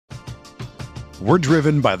We're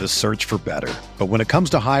driven by the search for better. But when it comes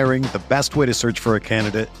to hiring, the best way to search for a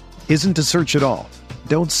candidate isn't to search at all.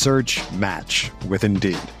 Don't search, match with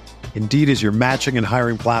Indeed. Indeed is your matching and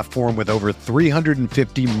hiring platform with over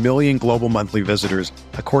 350 million global monthly visitors,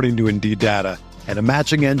 according to Indeed data, and a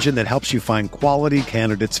matching engine that helps you find quality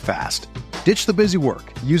candidates fast. Ditch the busy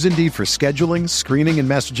work. Use Indeed for scheduling, screening, and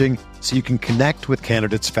messaging so you can connect with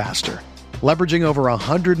candidates faster. Leveraging over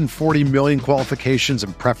 140 million qualifications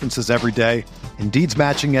and preferences every day, Indeed's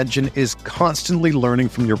matching engine is constantly learning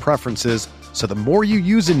from your preferences, so the more you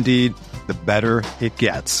use Indeed, the better it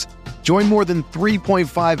gets. Join more than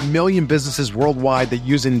 3.5 million businesses worldwide that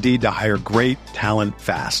use Indeed to hire great talent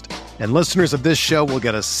fast. And listeners of this show will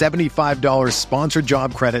get a $75 sponsored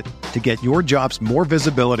job credit to get your jobs more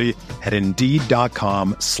visibility at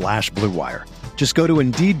Indeed.com/Blue Wire. Just go to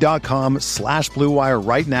Indeed.com/Blue Wire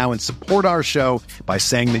right now and support our show by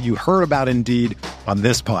saying that you heard about Indeed on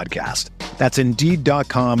this podcast. That's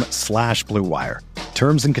Indeed.com/Blue Wire.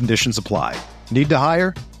 Terms and conditions apply. Need to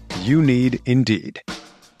hire? You need Indeed.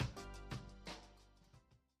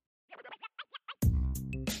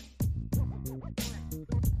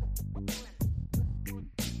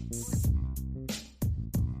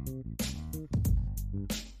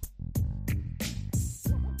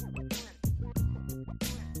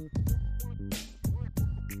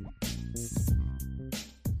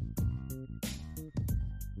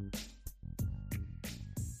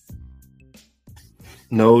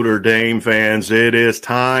 Notre Dame fans, it is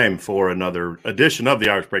time for another edition of the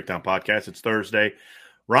Irish Breakdown Podcast. It's Thursday.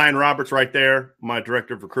 Ryan Roberts right there, my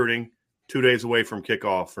director of recruiting, 2 days away from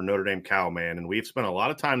kickoff for Notre Dame Cowman. And we've spent a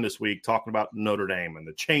lot of time this week talking about Notre Dame and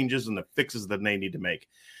the changes and the fixes that they need to make.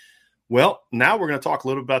 Well, now we're going to talk a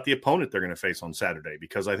little bit about the opponent they're going to face on Saturday,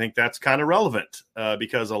 because I think that's kind of relevant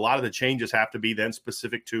because a lot of the changes have to be then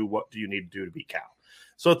specific to what do you need to do to beat Cal.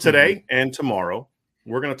 So today and tomorrow,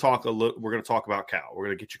 we're going to talk about Cal. We're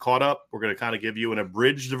going to get you caught up. We're going to kind of give you an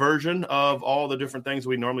abridged version of all the different things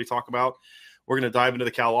we normally talk about. We're going to dive into the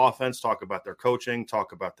Cal offense, talk about their coaching,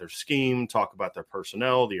 talk about their scheme, talk about their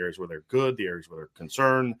personnel, the areas where they're good, the areas where they're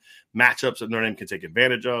concerned, matchups that Notre Dame can take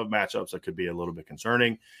advantage of, matchups that could be a little bit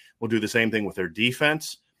concerning. We'll do the same thing with their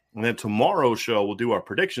defense. And then tomorrow's show, we'll do our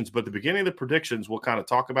predictions. But at the beginning of the predictions, we'll kind of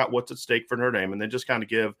talk about what's at stake for Notre Dame and then just kind of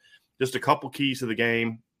give just a couple keys to the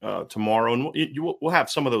game tomorrow. And we'll have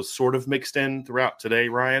some of those sort of mixed in throughout today,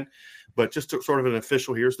 Ryan. But just to, sort of an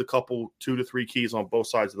official, here's the couple 2 to 3 keys on both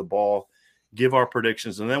sides of the ball, give our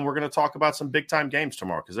predictions. And then we're going to talk about some big-time games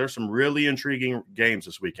tomorrow because there's some really intriguing games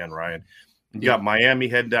this weekend, Ryan. You got Miami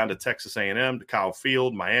heading down to Texas A&M, to Kyle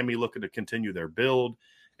Field. Miami looking to continue their build.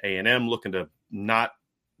 A&M looking to not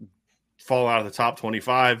fall out of the top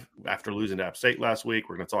 25 after losing to App State last week.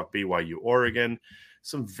 We're going to talk BYU, Oregon.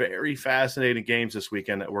 Some very fascinating games this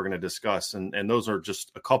weekend that we're going to discuss. And those are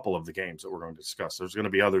just a couple of the games that we're going to discuss. There's going to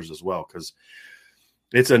be others as well because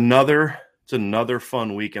it's another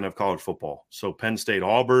fun weekend of college football. So Penn State,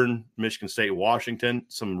 Auburn, Michigan State, Washington,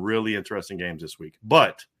 some really interesting games this week.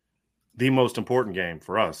 But the most important game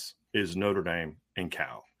for us is Notre Dame and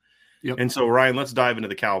Cal. Yep. And so, Ryan, let's dive into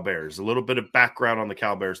the Cal Bears. A little bit of background on the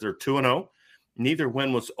Cal Bears. They're 2-0. Neither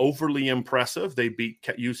win was overly impressive. They beat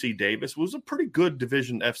UC Davis. It was a pretty good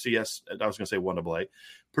division FCS. I was going to say 1AA.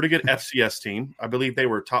 Pretty good FCS team. I believe they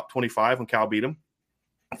were top 25 when Cal beat them.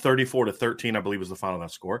 34-13, I believe, was the final that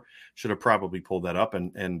score. Should have probably pulled that up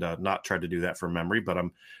and not tried to do that from memory, but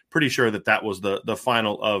I'm pretty sure that was the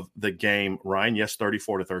final of the game, Ryan. Yes,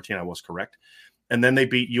 34-13, I was correct. And then they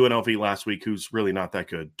beat UNLV last week, who's really not that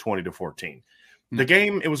good, 20-14. The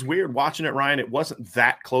game, it was weird watching it, Ryan. It wasn't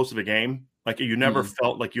that close of a game. Like, you never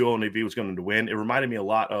felt like UNLV was going to win. It reminded me a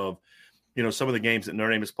lot of, some of the games that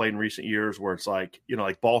Notre Dame has played in recent years where it's like,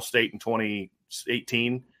 like Ball State in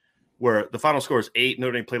 2018, where the final score is 8.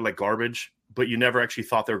 Notre Dame played like garbage, but you never actually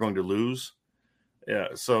thought they were going to lose. Yeah,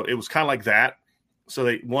 so it was kind of like that. So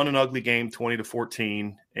they won an ugly game,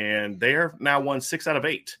 20-14, and they are now won 6 out of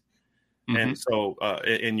 8. And so,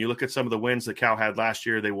 and you look at some of the wins that Cal had last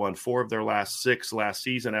year, they won 4 of their last 6 last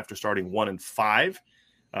season after starting 1-5.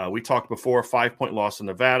 We talked before, 5-point loss to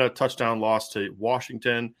Nevada, touchdown loss to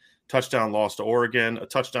Washington, touchdown loss to Oregon, a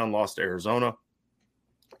touchdown loss to Arizona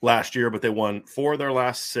last year, but they won 4 of their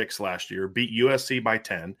last 6 last year, beat USC by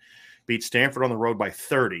 10, beat Stanford on the road by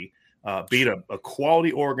 30, beat a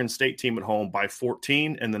quality Oregon State team at home by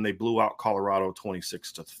 14, and then they blew out Colorado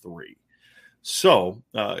 26-3. So,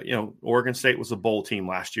 Oregon State was a bowl team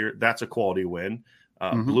last year. That's a quality win.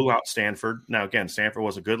 Blew out Stanford. Now, again, Stanford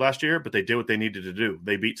wasn't good last year, but they did what they needed to do.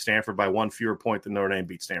 They beat Stanford by 1 fewer point than Notre Dame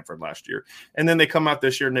beat Stanford last year. And then they come out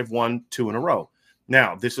this year and they've won 2 in a row.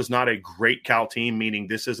 Now, this is not a great Cal team, meaning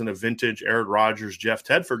this isn't a vintage Aaron Rodgers, Jeff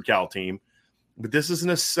Tedford Cal team, but this is an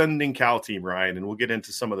ascending Cal team, Ryan, and we'll get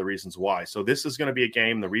into some of the reasons why. So this is going to be a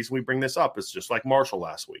game. The reason we bring this up is just like Marshall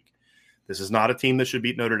last week. This is not a team that should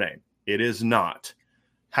beat Notre Dame. It is not.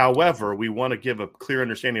 However, we want to give a clear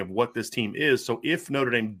understanding of what this team is. So if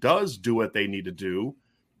Notre Dame does do what they need to do,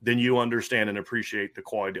 then you understand and appreciate the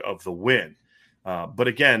quality of the win. But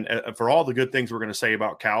again, for all the good things we're going to say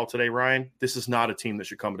about Cal today, Ryan, this is not a team that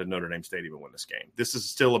should come to Notre Dame Stadium and win this game. This is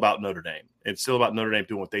still about Notre Dame. It's still about Notre Dame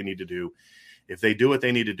doing what they need to do. If they do what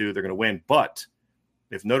they need to do, they're going to win. But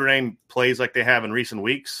if Notre Dame plays like they have in recent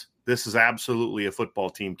weeks, this is absolutely a football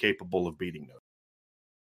team capable of beating Notre Dame.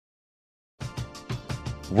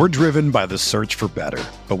 We're driven by the search for better.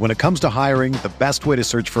 But when it comes to hiring, the best way to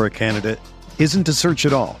search for a candidate isn't to search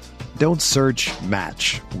at all. Don't search,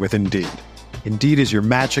 match with Indeed. Indeed is your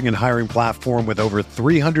matching and hiring platform with over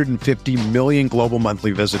 350 million global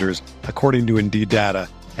monthly visitors, according to Indeed data,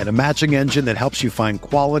 and a matching engine that helps you find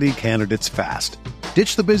quality candidates fast.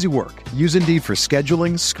 Ditch the busy work. Use Indeed for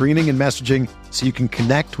scheduling, screening, and messaging so you can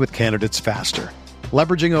connect with candidates faster.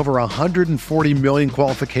 Leveraging over 140 million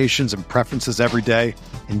qualifications and preferences every day,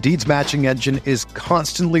 Indeed's matching engine is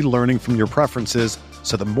constantly learning from your preferences,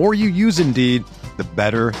 so the more you use Indeed, the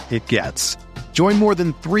better it gets. Join more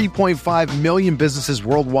than 3.5 million businesses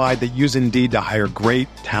worldwide that use Indeed to hire great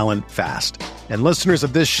talent fast. And listeners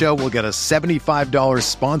of this show will get a $75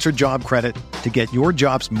 sponsored job credit to get your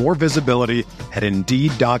jobs more visibility at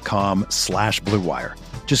Indeed.com/Blue Wire.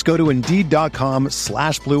 Just go to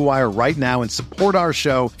Indeed.com/Blue Wire right now and support our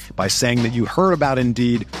show by saying that you heard about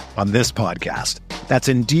Indeed on this podcast. That's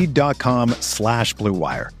Indeed.com/Blue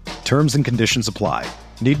Wire. Terms and conditions apply.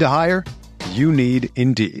 Need to hire? You need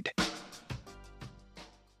Indeed.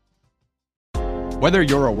 Whether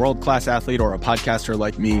you're a world-class athlete or a podcaster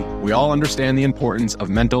like me, we all understand the importance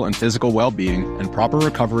of mental and physical well-being and proper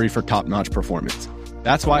recovery for top-notch performance.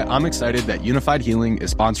 That's why I'm excited that Unified Healing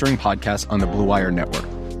is sponsoring podcasts on the Blue Wire Network.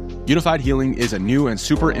 Unified Healing is a new and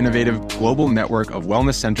super innovative global network of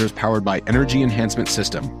wellness centers powered by Energy Enhancement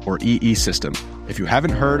System, or EE System. If you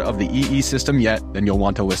haven't heard of the EE System yet, then you'll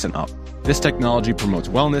want to listen up. This technology promotes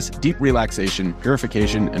wellness, deep relaxation,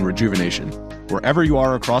 purification, and rejuvenation. Wherever you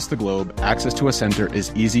are across the globe, access to a center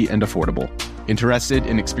is easy and affordable. Interested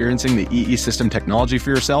in experiencing the EE System technology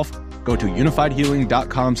for yourself? Go to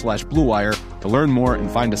unifiedhealing.com/Blue Wire to learn more and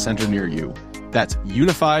find a center near you. That's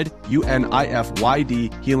unified,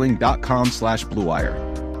 UNIFYD, healing.com/Blue Wire.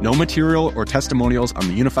 No material or testimonials on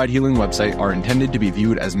the Unified Healing website are intended to be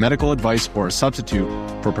viewed as medical advice or a substitute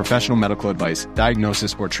for professional medical advice,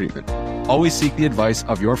 diagnosis, or treatment. Always seek the advice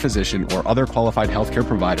of your physician or other qualified healthcare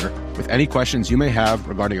provider with any questions you may have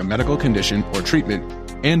regarding a medical condition or treatment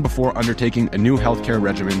and before undertaking a new healthcare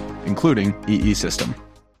regimen, including EE System.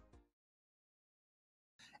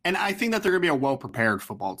 And I think that they're going to be a well-prepared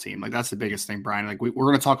football team. Like, that's the biggest thing, Brian. Like, we're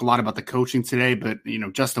going to talk a lot about the coaching today, but, you know,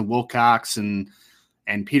 Justin Wilcox and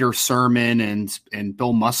Peter Sermon and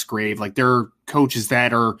Bill Musgrave, like, they're coaches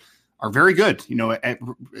that are very good, you know, at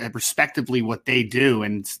respectively what they do.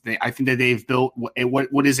 And I think that they've built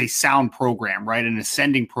what is a sound program, right? An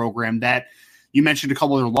ascending program that you mentioned a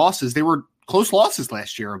couple of their losses. They were close losses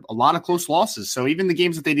last year, a lot of close losses. So even the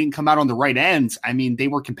games that they didn't come out on the right ends, I mean, they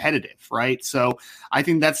were competitive, right? So I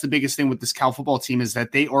think that's the biggest thing with this Cal football team is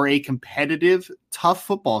that they are a competitive, tough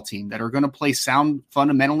football team that are going to play sound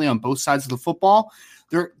fundamentally on both sides of the football.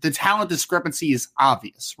 The talent discrepancy is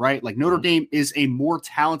obvious, right? Like, Notre Dame is a more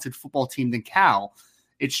talented football team than Cal.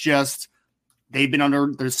 It's just they've been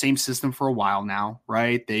under the same system for a while now,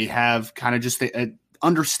 right? They have kind of just an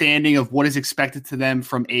understanding of what is expected to them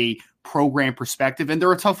from a program perspective, and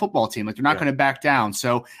they're a tough football team. Like, they're not going to back down.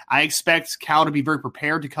 So I expect Cal to be very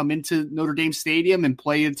prepared to come into Notre Dame Stadium and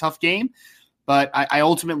play a tough game. But I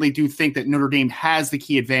ultimately do think that Notre Dame has the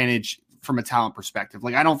key advantage from a talent perspective.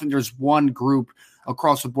 Like, I don't think there's one group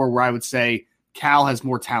across the board where I would say Cal has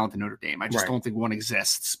more talent than Notre Dame. I just don't think one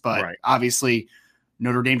exists. But obviously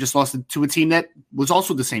Notre Dame just lost to a team that was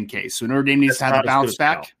also the same case. So Notre Dame needs to have a bounce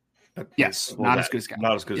back. Yes, not as good as Cal.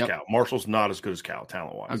 Not as good as Cal. Marshall's not as good as Cal,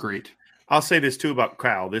 talent-wise. Agreed. I'll say this, too, about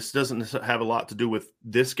Cal. This doesn't have a lot to do with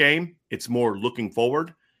this game. It's more looking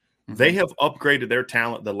forward. Mm-hmm. They have upgraded their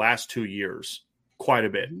talent the last 2 years quite a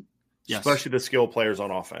bit, especially the skill players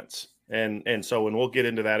on offense. And we'll get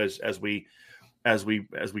into that as we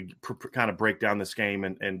kind of break down this game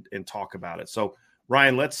and talk about it. So,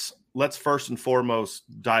 Ryan, let's first and foremost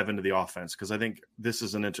dive into the offense, because I think this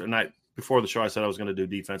is before the show I said I was going to do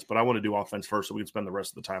defense, but I want to do offense first so we can spend the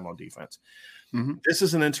rest of the time on defense. Mm-hmm. This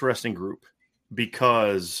is an interesting group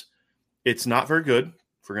because it's not very good,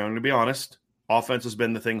 if we're going to be honest. offense has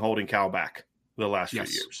been the thing holding Cal back the last few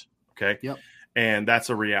years. Okay. Yep. And that's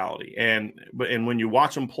a reality. And when you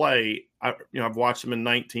watch them play, I've watched them in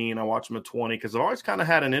 19, I watched them in 20, because I've always kind of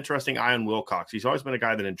had an interesting eye on Wilcox. He's always been a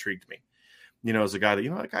guy that intrigued me, as a guy that,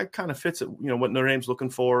 that guy kind of fits it, what Notre Dame's looking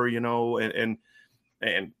for, and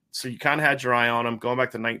so you kind of had your eye on him going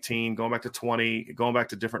back to 19, going back to 20, going back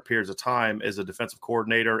to different periods of time as a defensive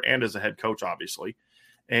coordinator and as a head coach, obviously.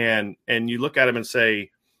 And you look at him and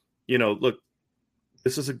say, look,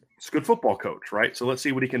 this is a good football coach, right? So let's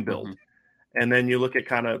see what he can build. And then you look at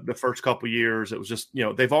kind of the first couple of years, it was just,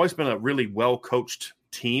 they've always been a really well-coached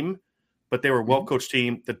team, but they were a well-coached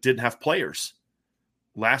team that didn't have players.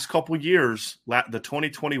 Last couple of years, the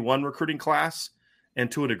 2021 recruiting class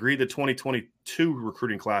and to a degree the 2022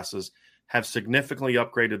 recruiting classes have significantly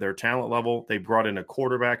upgraded their talent level. They brought in a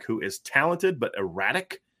quarterback who is talented but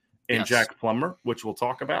erratic in Jack Plummer, which we'll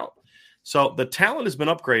talk about. So the talent has been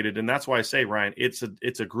upgraded, and that's why I say, Ryan, it's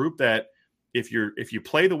a group that if you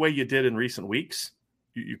play the way you did in recent weeks,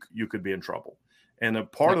 you could be in trouble. And a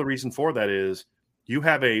part of the reason for that is you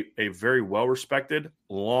have a very well-respected,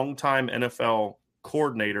 long-time NFL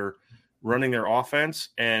coordinator running their offense.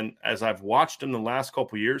 And as I've watched him the last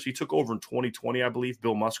couple of years, he took over in 2020, I believe,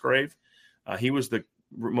 Bill Musgrave. He was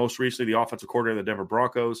most recently the offensive coordinator of the Denver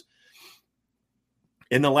Broncos.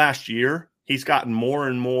 In the last year, he's gotten more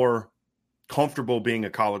and more comfortable being a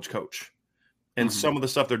college coach. And some of the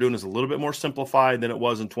stuff they're doing is a little bit more simplified than it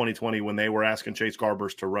was in 2020 when they were asking Chase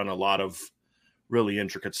Garbers to run a lot of really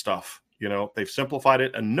intricate stuff. They've simplified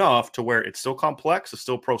it enough to where it's still complex, it's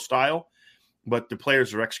still pro style, but the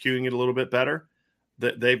players are executing it a little bit better.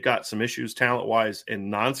 They've got some issues talent-wise in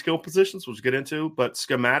non-skill positions, which we'll get into, but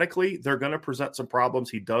schematically, they're going to present some problems.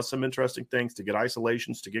 He does some interesting things to get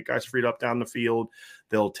isolations, to get guys freed up down the field.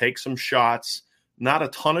 They'll take some shots, not a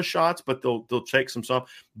ton of shots, but they'll take some stuff.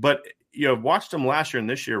 But watched them last year and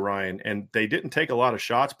this year, Ryan, and they didn't take a lot of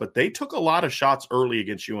shots, but they took a lot of shots early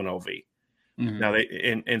against UNLV. Now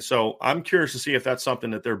so I'm curious to see if that's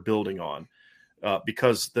something that they're building on.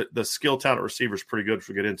 Because the skill talent receiver is pretty good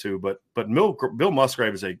to get into, but Bill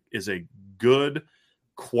Musgrave is a good,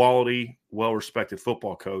 quality, well-respected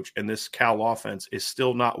football coach, and this Cal offense is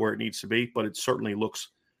still not where it needs to be, but it certainly looks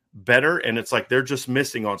better, and it's like they're just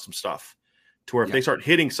missing on some stuff to where if they start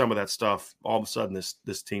hitting some of that stuff, all of a sudden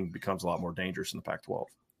this team becomes a lot more dangerous in the Pac-12.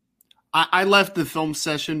 I left the film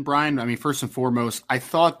session, Brian. I mean, first and foremost, I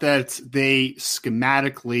thought that they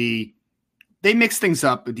schematically – they mix things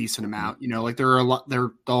up a decent amount, like there are a lot.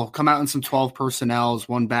 They'll come out in some 12 personnels,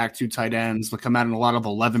 1 back, 2 tight ends. They'll come out in a lot of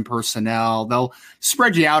 11 personnel. They'll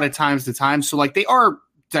spread you out at times to time. So like they are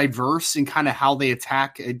diverse in kind of how they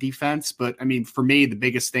attack a defense. But I mean, for me, the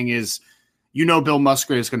biggest thing is, Bill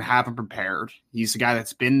Musgrave is going to have him prepared. He's a guy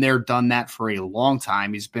that's been there, done that for a long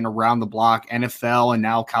time. He's been around the block, NFL and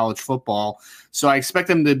now college football. So I expect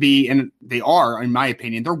them to be, and they are, in my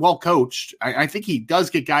opinion, they're well coached. I think he does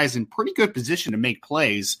get guys in pretty good position to make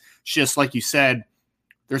plays. It's just like you said,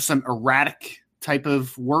 there's some erratic type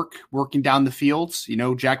of working down the fields.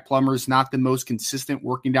 Jack Plummer is not the most consistent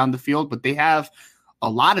working down the field, but they have a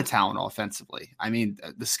lot of talent offensively. I mean,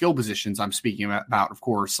 the skill positions I'm speaking about, of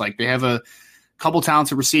course, like they have a couple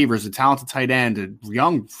talented receivers, a talented tight end, a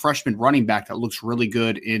young freshman running back that looks really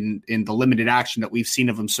good in the limited action that we've seen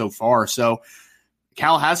of him so far. So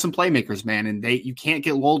Cal has some playmakers, man, and you can't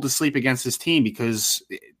get lulled to sleep against this team because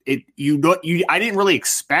I didn't really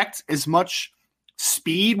expect as much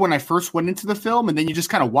speed when I first went into the film, and then you just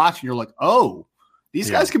kind of watch and you're like, oh, these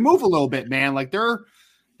guys can move a little bit, man. Like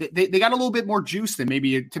they got a little bit more juice than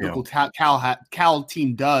maybe a typical Cal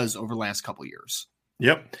team does over the last couple of years.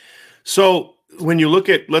 Yep. So when you look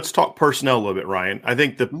at, let's talk personnel a little bit, Ryan. I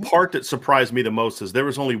think the part that surprised me the most is there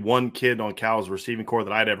was only one kid on Cal's receiving core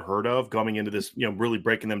that I'd ever heard of coming into this, really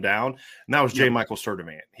breaking them down. And that was J. Michael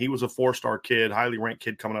Sturdivant. He was a 4-star kid, highly ranked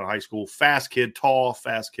kid coming out of high school, fast kid, tall,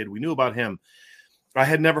 fast kid. We knew about him. I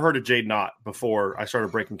had never heard of Jade Knott before I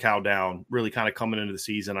started breaking Cal down, really kind of coming into the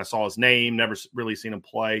season. I saw his name, never really seen him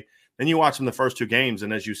play. Then you watch him the first 2 games,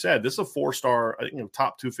 and as you said, this is a 4-star,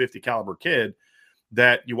 top 250 caliber kid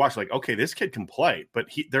that you watch like, okay, this kid can play, but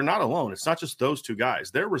they're not alone. It's not just those 2 guys.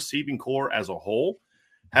 Their receiving core as a whole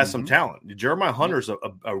has some talent. Jeremiah Hunter's a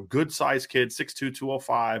good-sized kid, 6'2",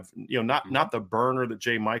 205, not the burner that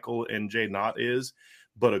J. Michael and Jade Knott is,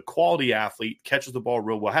 but a quality athlete, catches the ball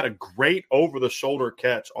real well, had a great over-the-shoulder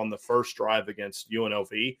catch on the first drive against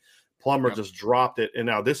UNLV. Plummer just dropped it, and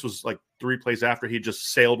now this was like 3 plays after he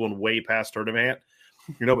just sailed one way past Sturdivant,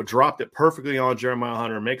 but dropped it perfectly on Jeremiah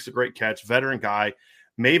Hunter, makes a great catch, veteran guy.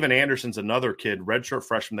 Maven Anderson's another kid, redshirt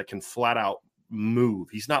freshman that can flat out move.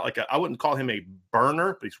 He's not like I wouldn't call him a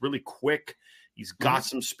burner, but he's really quick. He's got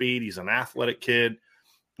some speed. He's an athletic kid.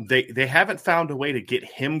 They haven't found a way to get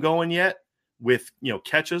him going yet with,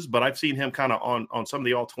 catches, but I've seen him kind of on some of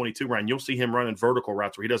the all-22, Ryan. You'll see him running vertical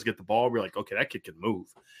routes where he doesn't get the ball. We're like, okay, that kid can move,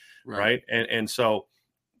 right? And so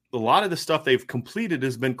a lot of the stuff they've completed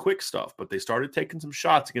has been quick stuff, but they started taking some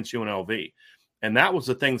shots against UNLV. And that was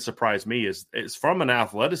the thing that surprised me is from an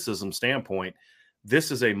athleticism standpoint,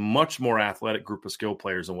 this is a much more athletic group of skill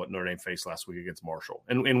players than what Notre Dame faced last week against Marshall.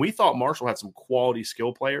 And we thought Marshall had some quality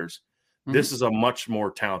skill players. Mm-hmm. This is a much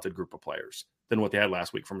more talented group of players than what they had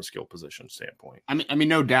last week from a skill position standpoint. I mean,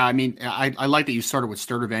 no doubt. I mean, I like that you started with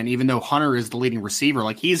Sturdivant, even though Hunter is the leading receiver.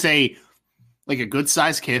 Like, he's a good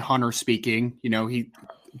sized kid, Hunter speaking. He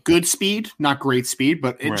good speed, not great speed,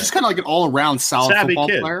 but it's just kind of like an all around solid savvy football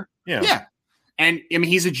kid. player. Yeah. And I mean,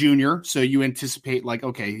 he's a junior, so you anticipate like,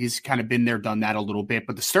 okay, he's kind of been there, done that a little bit.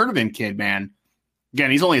 But the Sturdivant kid, man, again,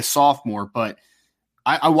 he's only a sophomore, but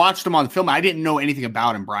I watched him on the film. I didn't know anything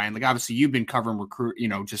about him, Brian. Like, obviously, you've been covering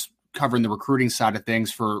just covering the recruiting side of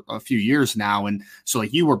things for a few years now, and so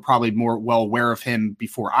like you were probably more well aware of him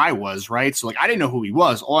before I was, right? So like I didn't know who he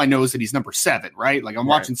was. All I know is that he's number 7, right? Like I'm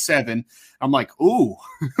watching 7, I'm like, ooh,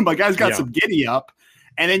 my guy's got some giddy up.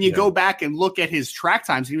 And then you go back and look at his track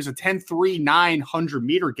times. He was a 10.3 900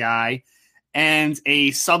 meter guy and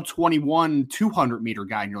a sub 21 200 meter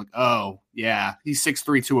guy. And you're like, oh, yeah, he's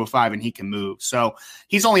 6'3", 205, and he can move. So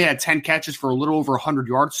he's only had 10 catches for a little over 100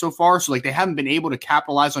 yards so far. So like they haven't been able to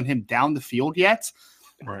capitalize on him down the field yet.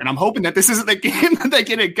 Right. And I'm hoping that this isn't the game that they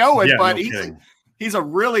get it going. But he's a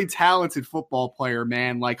really talented football player,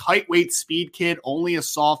 man. Like height, weight, speed kid, only a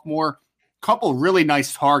sophomore. Couple really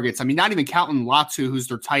nice targets. I mean, not even counting Latu, who's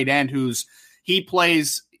their tight end, he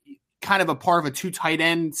plays kind of a part of a 2 tight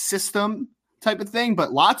end system type of thing. But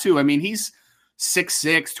Latu, I mean, he's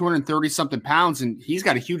 6'6", 230 something pounds, and he's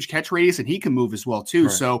got a huge catch radius, and he can move as well too.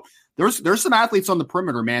 Right. So there's some athletes on the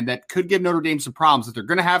perimeter, man, that could give Notre Dame some problems that they're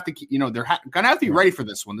going to have to, they're going to have to be ready for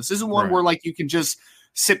this one. This isn't one where like you can just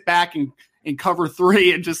sit back and cover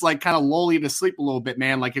 3 and just like kind of lull you to sleep a little bit,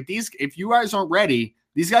 man. Like if you guys aren't ready,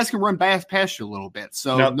 these guys can run past you a little bit.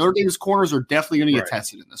 So now, Notre Dame's corners are definitely going to get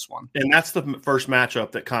tested in this one. And that's the first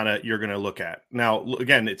matchup that kind of you're going to look at. Now,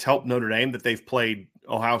 again, it's helped Notre Dame that they've played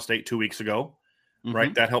Ohio State 2 weeks ago,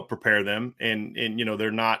 right? That helped prepare them. And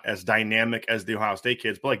they're not as dynamic as the Ohio State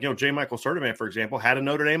kids. But like, J. Michael Sturdivant, for example, had a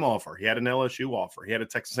Notre Dame offer. He had an LSU offer. He had a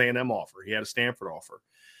Texas A&M offer. He had a Stanford offer.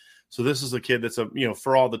 So this is a kid that's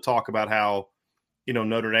for all the talk about how,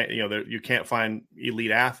 Notre Dame, you can't find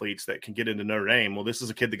elite athletes that can get into Notre Dame. Well, this is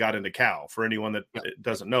a kid that got into Cal. For anyone that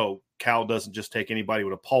doesn't know, Cal doesn't just take anybody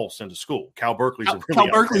with a pulse into school. Cal Berkeley's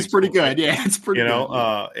pretty good. Yeah, it's pretty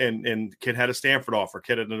good. And kid had a Stanford offer,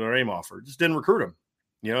 kid had a Notre Dame offer. Just didn't recruit him.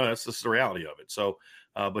 That's just the reality of it. So,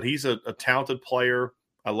 but he's a talented player.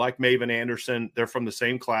 I like Maven Anderson. They're from the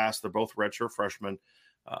same class. They're both redshirt freshmen.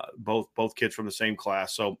 Both kids from the same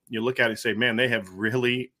class. So you look at it and say, man, they have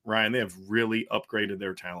really upgraded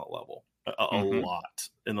their talent level a lot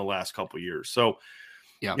in the last couple of years. So,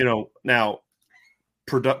 now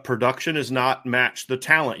production has not matched the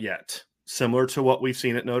talent yet, similar to what we've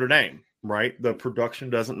seen at Notre Dame, right? The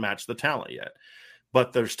production doesn't match the talent yet,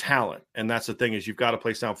 but there's talent. And that's the thing is you've got to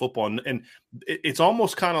play sound football. And it's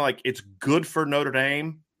almost kind of like it's good for Notre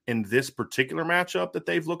Dame in this particular matchup that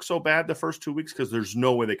they've looked so bad the first 2 weeks because there's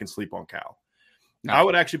no way they can sleep on Cal. No. I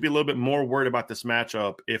would actually be a little bit more worried about this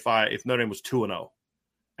matchup if Notre Dame was 2-0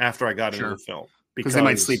 after I got into the film. Because they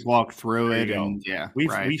might sleepwalk through it. And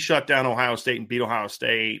we shut down Ohio State and beat Ohio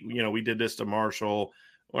State. We did this to Marshall.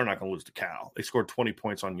 We're not going to lose to Cal. They scored 20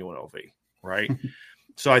 points on UNLV, right?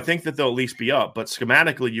 So I think that they'll at least be up. But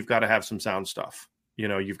schematically, you've got to have some sound stuff.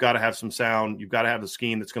 You've got to have some sound. You've got to have the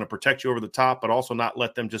scheme that's going to protect you over the top, but also not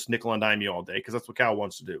let them just nickel and dime you all day because that's what Cal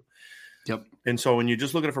wants to do. Yep. And so when you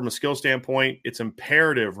just look at it from a skill standpoint, it's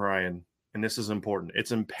imperative, Ryan, and this is important.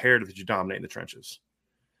 It's imperative that you dominate in the trenches.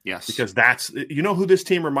 Yes. Because that's who this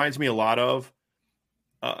team reminds me a lot of?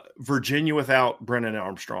 Virginia without Brennan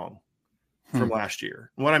Armstrong from last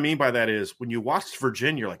year. And what I mean by that is when you watch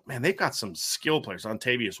Virginia, you're like, man, they've got some skill players.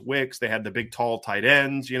 Ontavious Wicks. They had the big, tall tight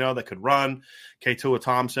ends, that could run. Ketua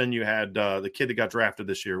Thompson. You had the kid that got drafted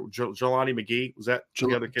this year, Jelani McGee. Was that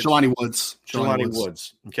the other kid? Jelani Woods. Jelani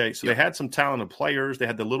Woods. Okay, so they had some talented players. They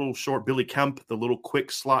had the little short Billy Kemp, the little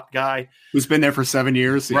quick slot guy. Who's been there for 7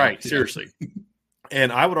 years. Yeah. Right, seriously.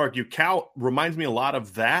 And I would argue Cal reminds me a lot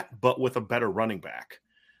of that, but with a better running back.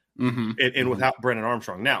 And without Brennan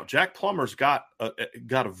Armstrong. Now, Jack Plummer's got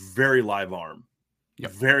a very live arm,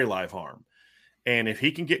 very live arm. And if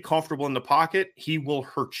he can get comfortable in the pocket, he will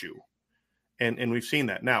hurt you. And we've seen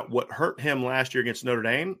that. Now, what hurt him last year against Notre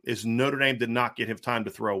Dame is Notre Dame did not get him time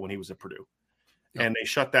to throw when he was at Purdue. and they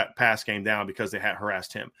shut that pass game down because they had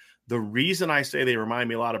harassed him. The reason I say they remind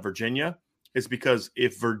me a lot of Virginia is because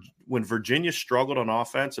when Virginia struggled on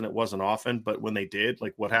offense, and it wasn't often, but when they did,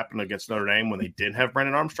 like what happened against Notre Dame when they did have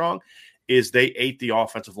Brennan Armstrong, is they ate the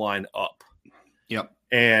offensive line up. Yep.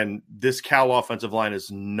 And this Cal offensive line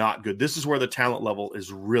is not good. This is where the talent level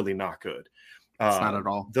is really not good. It's not at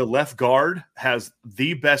all. The left guard has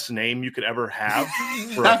the best name you could ever have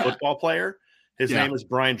for a football player. His name is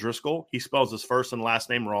Brian Driscoll. He spells his first and last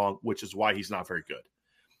name wrong, which is why he's not very good.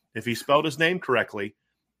 If he spelled his name correctly,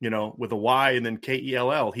 with a Y and then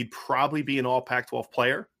Kell, he'd probably be an all Pac-12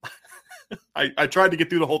 player. I tried to get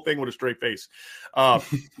through the whole thing with a straight face.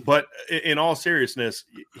 But in all seriousness,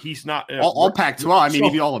 he's not all Pac-12. I mean,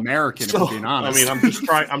 he'd be all American, if we're being honest. I mean,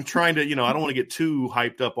 I'm trying to, I don't want to get too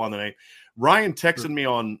hyped up on the name. Ryan texted me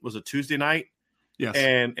on, was it Tuesday night? Yes.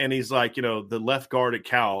 And he's like, the left guard at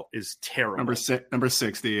Cal is terrible. Number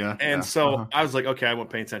 60. Yeah. And so I was like, okay, I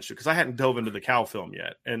wasn't paying attention because I hadn't dove into the Cal film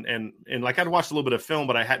yet. And like I'd watched a little bit of film,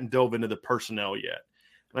 but I hadn't dove into the personnel yet.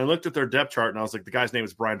 And I looked at their depth chart and I was like, the guy's name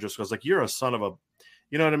is Brian Driscoll. I was like, you're a son of a,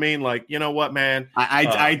 you know what I mean? Like, you know what, man?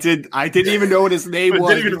 I didn't even know what his name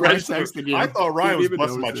was. I thought Ryan was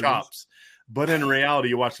busting my chops. But in reality,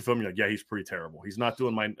 you watch the film, you're like, yeah, he's pretty terrible. He's not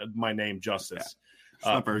doing my name justice.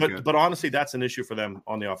 Yeah. But honestly, that's an issue for them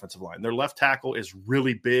on the offensive line. Their left tackle is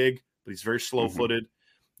really big, but he's very slow-footed.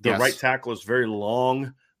 The right tackle is very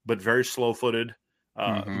long, but very slow-footed,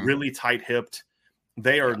 really tight-hipped.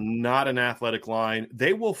 They are not an athletic line.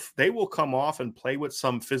 They will come off and play with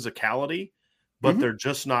some physicality, but they're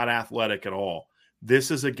just not athletic at all.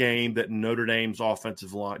 This is a game that Notre Dame's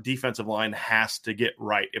defensive line has to get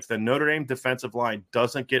right. If the Notre Dame defensive line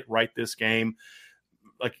doesn't get right this game,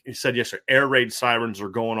 like you said yesterday, air raid sirens are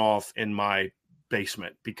going off in my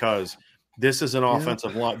basement because this is an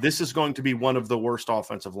offensive line. This is going to be one of the worst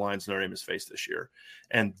offensive lines Notre Dame has faced this year.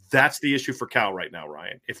 And that's the issue for Cal right now,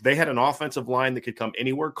 Ryan. If they had an offensive line that could come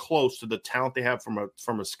anywhere close to the talent they have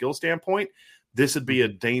from a skill standpoint, this would be a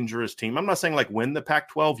dangerous team. I'm not saying like win the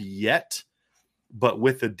Pac-12 yet, but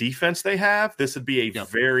with the defense they have, this would be a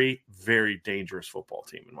very, very dangerous football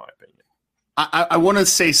team, in my opinion. I want to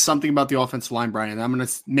say something about the offensive line, Brian, and I'm going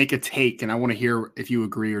to make a take, and I want to hear if you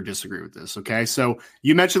agree or disagree with this, okay? So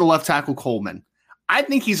you mentioned the left tackle Coleman. I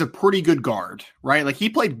think he's a pretty good guard, right? Like he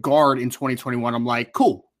played guard in 2021. I'm like,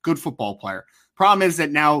 cool, good football player. Problem is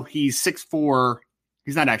that now he's 6'4".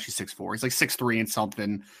 He's not actually 6'4". He's like 6'3" and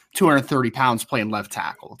something, 230 pounds playing left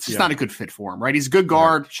tackle. It's just not a good fit for him, right? He's a good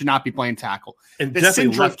guard, should not be playing tackle. And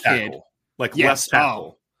definitely left tackle. Left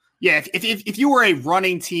tackle. Yeah, if you were a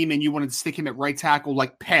running team and you wanted to stick him at right tackle,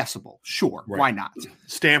 like passable, sure, why not?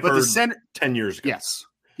 Stanford, but the center, 10 years ago.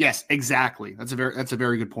 Yes, exactly. That's a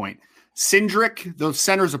very good point. Cindric, the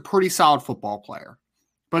center's a pretty solid football player,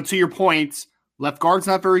 but to your point, left guard's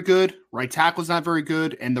not very good, right tackle's not very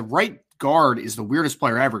good, and the right guard is the weirdest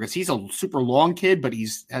player ever because he's a super long kid, but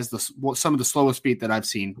has some of the slowest feet that I've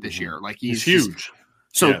seen this year. Like he's huge.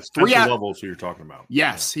 So 3 out levels you're talking about.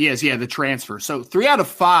 Yes, he is. Yeah, the transfer. So 3 out of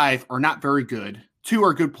 5 are not very good. 2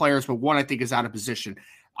 are good players, but 1 I think is out of position.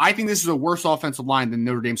 I think this is a worse offensive line than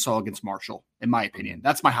Notre Dame saw against Marshall, in my opinion.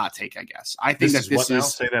 That's my hot take, I guess. I think this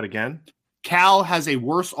is say that again. Cal has a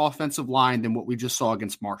worse offensive line than what we just saw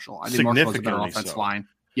against Marshall. I think Marshall has a better offensive line.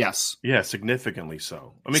 Yes. Yeah, significantly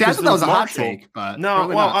so. I mean, I thought that was a hot take, but no.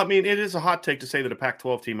 Well, not. I mean, it is a hot take to say that a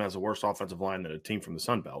Pac-12 team has a worse offensive line than a team from the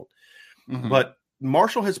Sun Belt. But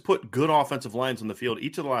Marshall has put good offensive lines on the field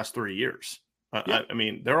each of the last 3 years. I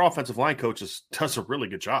mean, their offensive line coaches does a really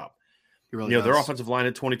good job. Their offensive line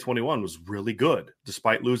in 2021 was really good,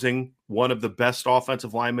 despite losing one of the best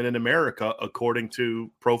offensive linemen in America, according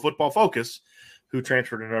to Pro Football Focus, who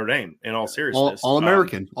transferred to Notre Dame. In all seriousness, all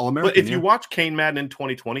American. But if you watch Kane Madden in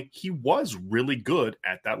 2020, he was really good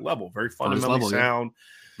at that level, very fundamentally sound,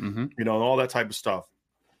 all that type of stuff.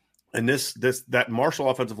 And that Marshall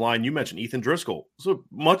offensive line, you mentioned Ethan Driscoll, so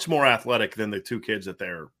much more athletic than the 2 kids that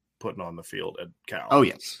they're putting on the field at Cal. Oh,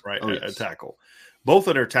 yes. Right, at tackle. Both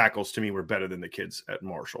of their tackles, to me, were better than the kids at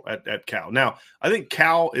Marshall, at Cal. Now, I think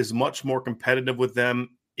Cal is much more competitive with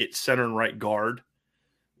them at center and right guard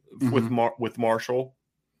with Marshall.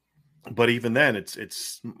 But even then,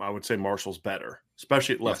 it's I would say Marshall's better,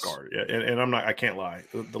 especially at left guard. And I can't lie,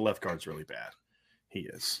 the left guard's really bad. He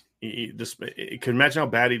is. You can imagine how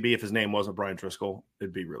bad he'd be if his name wasn't Brian Driscoll.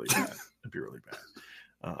 It'd be really bad. It'd be really bad.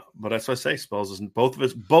 But that's what I say.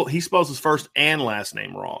 He spells his first and last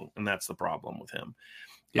name wrong, and that's the problem with him.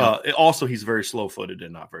 Yeah. Also, he's very slow-footed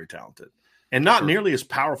and not very talented, and not nearly as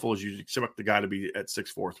powerful as you'd expect the guy to be at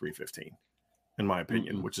 6'4", 315. in my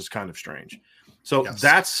opinion, which is kind of strange. So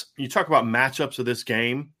that's, you talk about matchups of this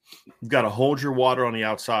game. You've got to hold your water on the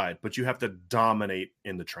outside, but you have to dominate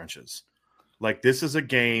in the trenches. Like, this is a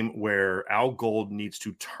game where Al Gold needs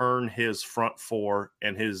to turn his front four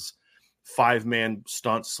and his 5-man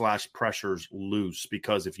stunt / pressures loose,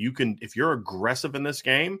 because if you're aggressive in this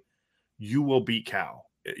game, you will beat Cal.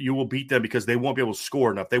 You will beat them because they won't be able to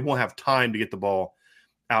score enough. They won't have time to get the ball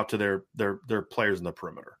out to their players in the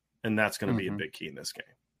perimeter. And that's going to be a big key in this game.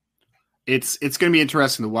 It's going to be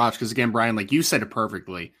interesting to watch because, again, Brian, like you said it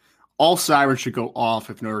perfectly, all sirens should go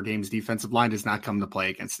off if Notre Dame's defensive line does not come to play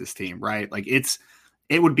against this team, right? Like,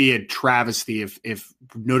 it would be a travesty if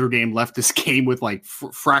Notre Dame left this game with like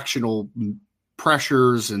fractional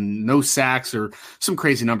pressures and no sacks or some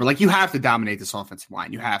crazy number. Like, you have to dominate this offensive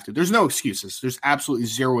line. You have to. There's no excuses. There's absolutely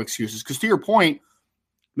zero excuses. Because to your point,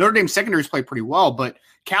 Notre Dame secondaries play pretty well, but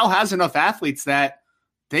Cal has enough athletes that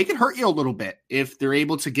they can hurt you a little bit if they're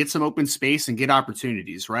able to get some open space and get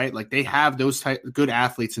opportunities, right? Like, they have those good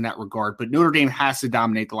athletes in that regard, but Notre Dame has to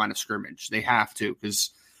dominate the line of scrimmage. They have to,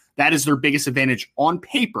 because that is their biggest advantage on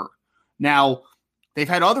paper. Now, they've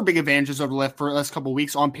had other big advantages over the last couple of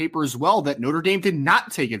weeks on paper as well that Notre Dame did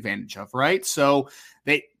not take advantage of, right? So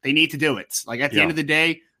they need to do it. Like, at the end of the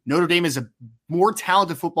day, Notre Dame is a more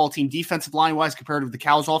talented football team defensive line-wise compared to the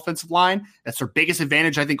Cal's offensive line. That's their biggest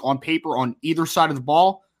advantage, I think, on paper on either side of the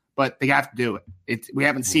ball, but they have to do it. We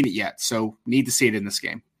haven't seen it yet, so need to see it in this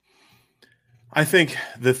game. I think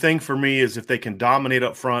the thing for me is if they can dominate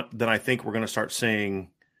up front, then I think we're going to start seeing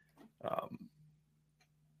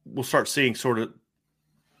we'll start seeing sort of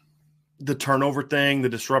the turnover thing, the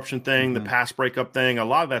disruption thing, the pass breakup thing. A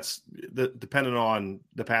lot of that's dependent on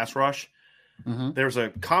the pass rush. There's a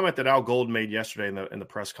comment that Al Gold made yesterday in the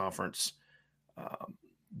press conference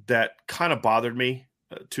that kind of bothered me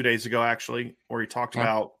 2 days ago, actually, where he talked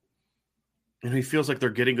about, he feels like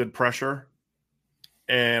they're getting good pressure.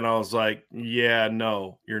 And I was like, yeah,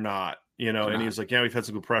 no, you're not, and he was like, yeah, we've had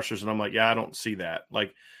some good pressures. And I'm like, yeah, I don't see that.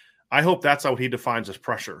 Like, I hope that's how he defines as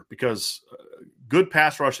pressure, because good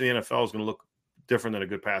pass rush in the NFL is going to look different than a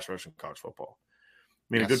good pass rush in college football.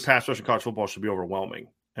 I mean, a good pass rush in college football should be overwhelming.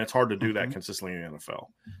 And it's hard to do that consistently in the NFL.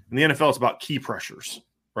 In the NFL, it's about key pressures,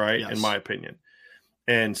 right? In my opinion.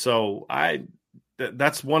 And so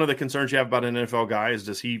that's one of the concerns you have about an NFL guy is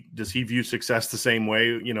does he view success the same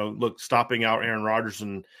way? Look, stopping out Aaron Rodgers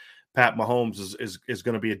and Pat Mahomes is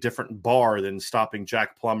going to be a different bar than stopping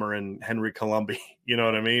Jack Plummer and Henry Colombi. You know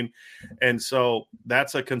what I mean? And so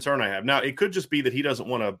that's a concern I have. Now, it could just be that he doesn't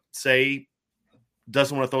want to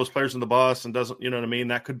throw his players in the bus and doesn't, you know what I mean?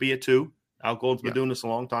 That could be it too. Al Gold's been doing this a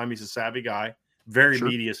long time. He's a savvy guy, very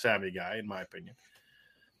media savvy guy, in my opinion.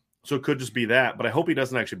 So it could just be that, but I hope he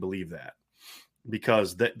doesn't actually believe that,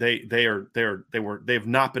 because they've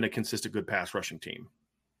not been a consistent good pass rushing team.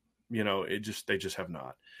 They just have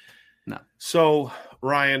not. No. So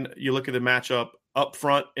Ryan, you look at the matchup up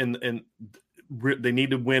front, and they need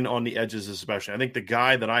to win on the edges, especially. I think the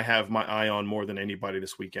guy that I have my eye on more than anybody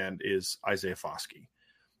this weekend is Isaiah Foskey.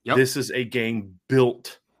 This is a game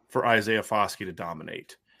built for Isaiah Foskey to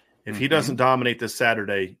dominate. If he doesn't dominate this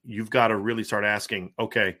Saturday, you've got to really start asking,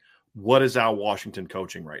 okay, what is Al Washington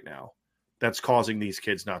coaching right now that's causing these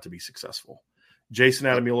kids not to be successful? Jason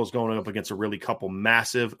Ademilola is going up against a really couple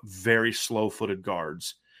massive, very slow-footed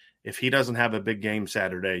guards. If he doesn't have a big game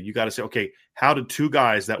Saturday, you got to say, okay, how did two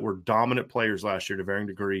guys that were dominant players last year to varying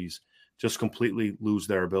degrees just completely lose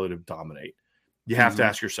their ability to dominate? You have to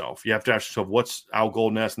ask yourself. You have to ask yourself, what's Al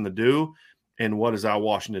Golden asking to do? And what is Al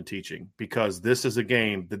Washington teaching? Because this is a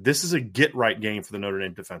get-right game for the Notre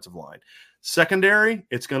Dame defensive line. Secondary,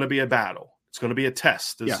 it's going to be a battle. It's going to be a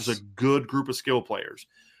test. This is a good group of skill players.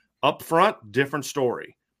 Up front, different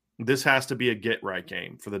story. This has to be a get-right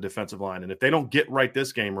game for the defensive line. And if they don't get right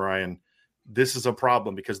this game, Ryan, this is a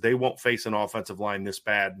problem, because they won't face an offensive line this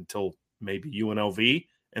bad until maybe UNLV.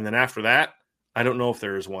 And then after that, I don't know if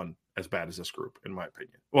there is one as bad as this group, in my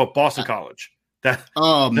opinion. Well, Boston College.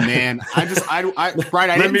 Man, I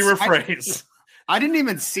didn't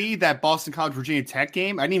even see that Boston College Virginia Tech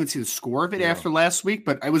game. I didn't even see the score of it after last week,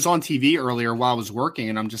 but I was on TV earlier while I was working,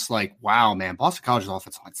 and I'm just like, wow, man, Boston College's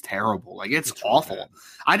offensive line's terrible. Like, it's awful. Really,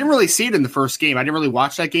 I didn't really see it in the first game. I didn't really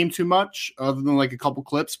watch that game too much, other than like a couple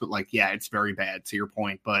clips, but it's very bad, to your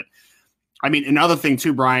point. But I mean, another thing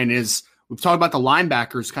too, Brian, is we've talked about the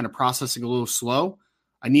linebackers kind of processing a little slow.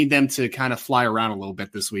 I need them to kind of fly around a little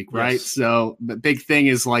bit this week, right? Yes. So the big thing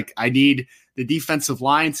is, I need the defensive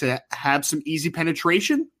line to have some easy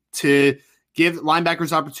penetration to give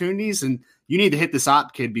linebackers opportunities. And you need to hit this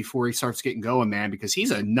Ott kid before he starts getting going, man, because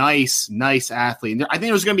he's a nice athlete. And I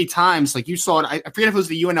think there's going to be times like you saw it. I forget if it was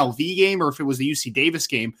the UNLV game or if it was the UC Davis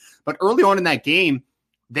game, but early on in that game,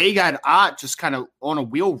 they got Ott just kind of on a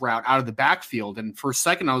wheel route out of the backfield. And for a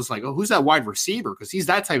second, I was like, oh, who's that wide receiver? Because he's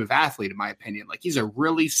that type of athlete, in my opinion. Like, he's a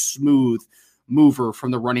really smooth mover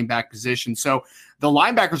from the running back position. So the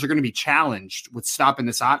linebackers are going to be challenged with stopping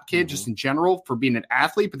this Ott kid just in general for being an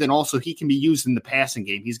athlete, but then also he can be used in the passing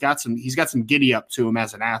game. He's got some giddy up to him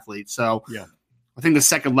as an athlete. So yeah, I think the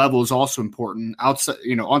second level is also important outside,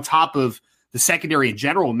 on top of the secondary in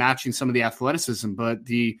general, matching some of the athleticism, but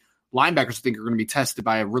the linebackers, I think, are going to be tested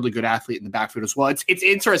by a really good athlete in the backfield as well. It's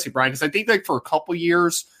interesting, Brian, because I think like for a couple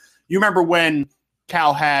years, you remember when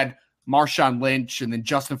Cal had Marshawn Lynch and then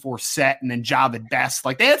Justin Forsett and then Javid Best.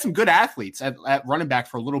 Like, they had some good athletes at running back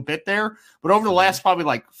for a little bit there, but over the last probably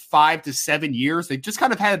like 5 to 7 years, they just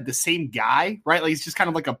kind of had the same guy, right? Like, he's just kind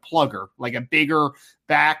of like a plugger, like a bigger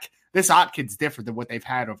back. This Ott kid's different than what they've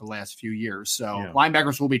had over the last few years. So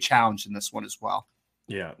linebackers will be challenged in this one as well.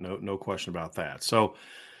 Yeah, no question about that. So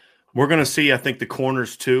we're going to see, I think, the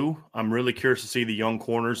corners too. I'm really curious to see the young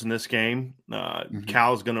corners in this game.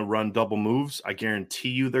 Cal's going to run double moves. I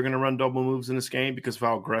guarantee you they're going to run double moves in this game because of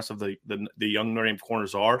how aggressive the young Notre Dame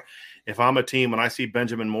corners are. If I'm a team and I see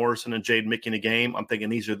Benjamin Morrison and Jade Mickey in a game, I'm thinking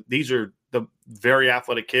these are the very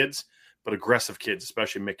athletic kids, but aggressive kids,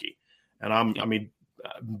 especially Mickey. And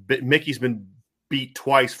Mickey's been beat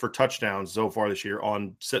twice for touchdowns so far this year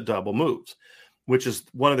on set double moves, which is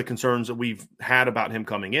one of the concerns that we've had about him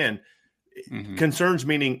coming in. Concerns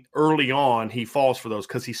meaning early on he falls for those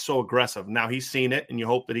because he's so aggressive. Now he's seen it, and you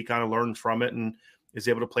hope that he kind of learns from it and is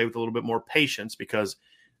able to play with a little bit more patience, because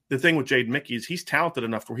the thing with Jade Mickey is he's talented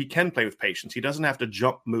enough where he can play with patience. He doesn't have to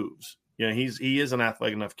jump moves. He is an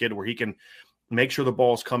athletic enough kid where he can make sure the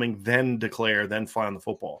ball's coming, then declare, then fly on the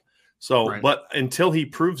football. So, But until he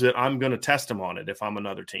proves it, I'm going to test him on it if I'm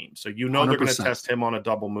another team. So they're going to test him on a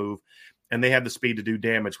double move. And they have the speed to do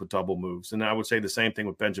damage with double moves. And I would say the same thing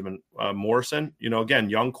with Benjamin Morrison. Again,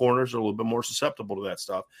 young corners are a little bit more susceptible to that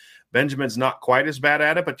stuff. Benjamin's not quite as bad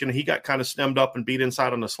at it, but, he got kind of stemmed up and beat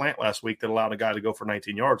inside on the slant last week that allowed a guy to go for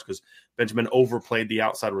 19 yards because Benjamin overplayed the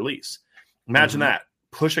outside release. Imagine that.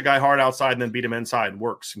 Push a guy hard outside and then beat him inside.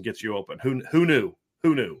 Works and gets you open. Who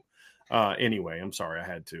knew? Anyway, I'm sorry I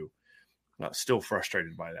had to. Still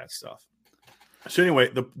frustrated by that stuff. So anyway,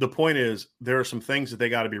 the point is there are some things that they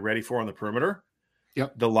got to be ready for on the perimeter.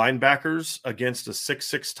 Yep. The linebackers against a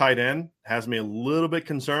 6'6" tight end has me a little bit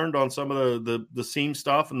concerned on some of the seam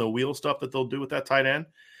stuff and the wheel stuff that they'll do with that tight end.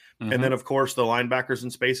 And then, of course, the linebackers in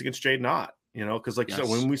space against Jaden Ott, because you said,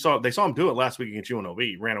 when they saw him do it last week against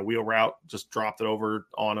UNLV, ran a wheel route, just dropped it over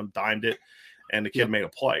on him, dimed it, and the kid made a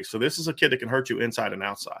play. So this is a kid that can hurt you inside and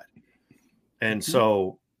outside. And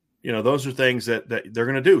so those are things that they're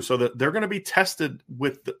going to do. So that they're going to be tested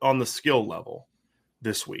on the skill level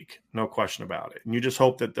this week. No question about it. And you just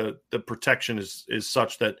hope that the protection is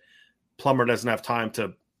such that Plummer doesn't have time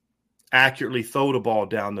to accurately throw the ball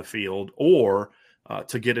down the field or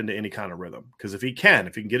to get into any kind of rhythm. Because if he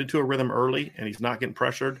can get into a rhythm early and he's not getting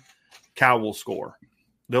pressured, Cal will score.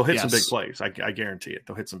 They'll hit some big plays. I guarantee it.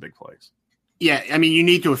 They'll hit some big plays. Yeah, I mean, you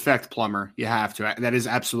need to affect Plummer. You have to. That is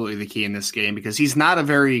absolutely the key in this game because he's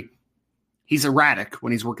erratic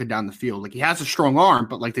when he's working down the field. Like, he has a strong arm,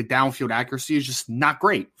 but like the downfield accuracy is just not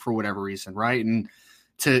great for whatever reason, right? And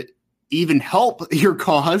to even help your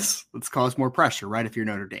cause, let's cause more pressure, right? If you're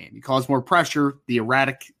Notre Dame, you cause more pressure, the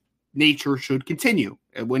erratic nature should continue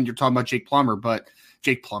when you're talking about Jack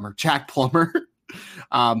Plummer.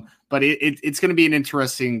 But it's going to be an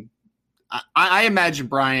interesting. I imagine,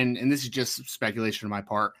 Brian, and this is just speculation on my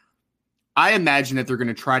part, I imagine that they're going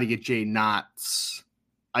to try to get Jay Knotts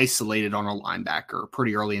isolated on a linebacker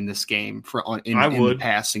pretty early in this game in the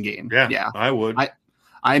passing game. Yeah, I would.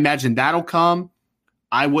 I imagine that'll come.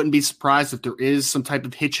 I wouldn't be surprised if there is some type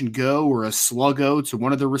of hitch and go or a sluggo to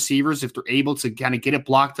one of the receivers if they're able to kind of get it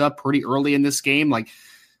blocked up pretty early in this game. Like,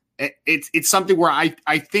 it's something where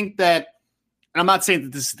I think that, and I'm not saying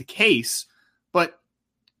that this is the case, but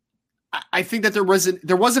I think that there was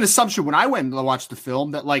an assumption when I went to watch the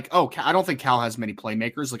film that like, I don't think Cal has many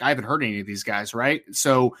playmakers. Like, I haven't heard any of these guys, right?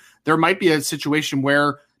 So there might be a situation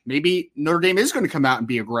where maybe Notre Dame is going to come out and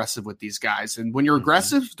be aggressive with these guys. And when you're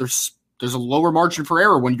aggressive, there's a lower margin for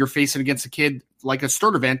error when you're facing against a kid like a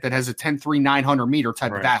Sturdivant that has a 10-3, 900 meter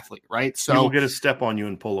type of athlete, right? So he'll get a step on you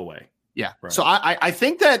and pull away. Yeah. Right. So I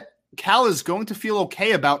think that Cal is going to feel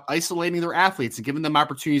okay about isolating their athletes and giving them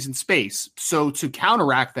opportunities in space. So to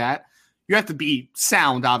counteract that, you have to be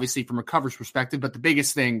sound, obviously, from a coverage perspective. But the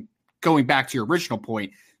biggest thing, going back to your original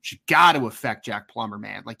point, you got to affect Jack Plummer,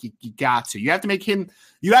 man. Like you got to. You have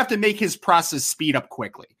to make his process speed up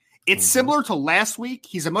quickly. It's similar to last week.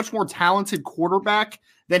 He's a much more talented quarterback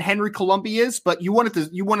than Henry Colombi is, but you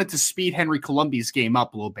wanted to speed Henry Colombi's game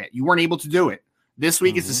up a little bit. You weren't able to do it. This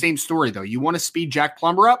week it's the same story, though. You want to speed Jack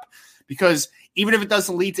Plummer up because even if it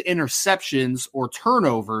doesn't lead to interceptions or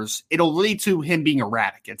turnovers, it'll lead to him being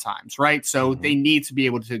erratic at times, right? So they need to be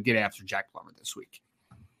able to get after Jack Plummer this week.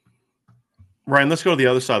 Ryan, let's go to the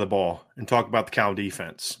other side of the ball and talk about the Cal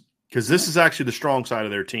defense, because this is actually the strong side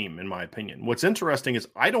of their team, in my opinion. What's interesting is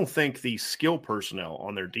I don't think the skill personnel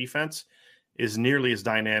on their defense is nearly as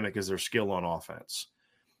dynamic as their skill on offense,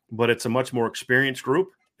 but it's a much more experienced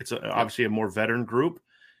group. It's obviously a more veteran group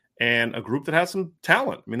and a group that has some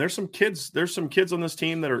talent. I mean, there's some kids on this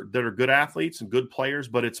team that are good athletes and good players,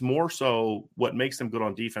 but it's more so what makes them good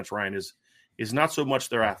on defense, Ryan, is not so much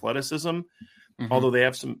their athleticism, although they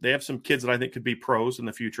have some kids that I think could be pros in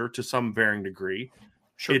the future to some varying degree.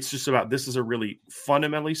 Sure. It's just about, this is a really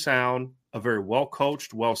fundamentally sound, a very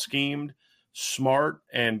well-coached, well-schemed, smart,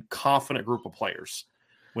 and confident group of players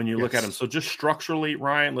when you look at them. So just structurally,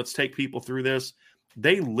 Ryan, let's take people through this.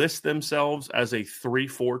 They list themselves as a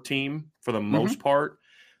 3-4 team for the most part.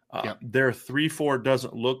 Their 3-4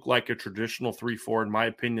 doesn't look like a traditional 3-4, in my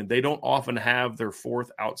opinion. They don't often have their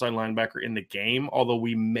fourth outside linebacker in the game, although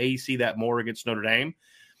we may see that more against Notre Dame.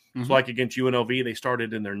 So like against UNLV, they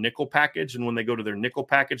started in their nickel package, and when they go to their nickel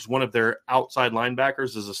package, one of their outside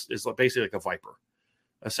linebackers is basically like a viper,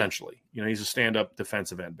 essentially. You know, he's a stand-up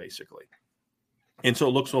defensive end, basically. And so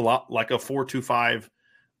it looks a lot like a 4-2-5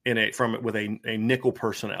 with a nickel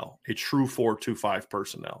personnel, a true 4-2-5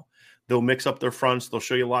 personnel. They'll mix up their fronts. They'll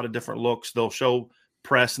show you a lot of different looks. They'll show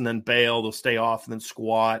press and then bail. They'll stay off and then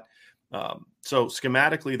squat. So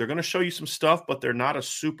schematically, they're going to show you some stuff, but they're not a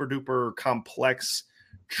super duper complex,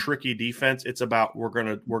 tricky defense. It's about we're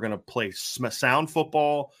gonna play sound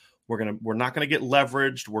football. We're not gonna get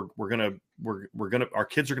leveraged. Our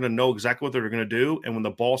kids are gonna know exactly what they're gonna do, and when the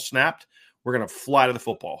ball snapped, we're gonna fly to the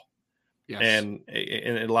football. Yes. And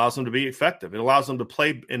it allows them to be effective. It allows them to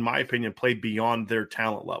play, in my opinion, play beyond their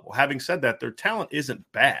talent level. Having said that, their talent isn't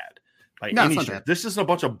bad by any stretch. This isn't a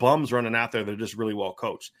bunch of bums running out there that are just really well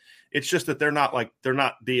coached. It's just that they're not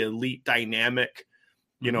the elite dynamic,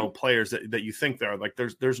 players that you think they are. Like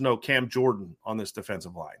there's no Cam Jordan on this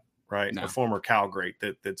defensive line, right? No. A former Cal great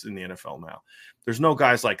that's in the NFL now. There's no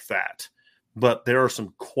guys like that, but there are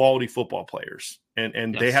some quality football players,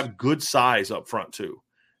 and they have good size up front too.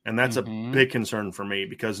 And that's a big concern for me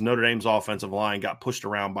because Notre Dame's offensive line got pushed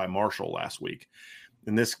around by Marshall last week.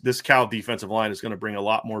 And this Cal defensive line is going to bring a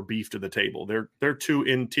lot more beef to the table. Their two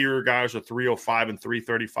interior guys are 305 and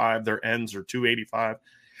 335. Their ends are 285.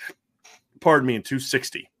 Pardon me, and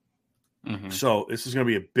 260. So this is going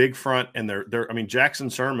to be a big front. And Jackson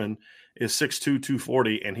Sermon is 6'2",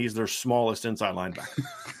 240, and he's their smallest inside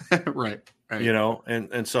linebacker. Right.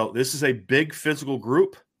 And so this is a big physical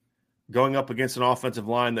group going up against an offensive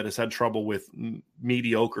line that has had trouble with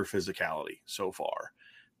mediocre physicality so far.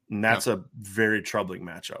 And that's a very troubling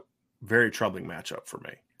matchup for me.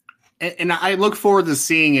 And I look forward to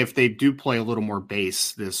seeing if they do play a little more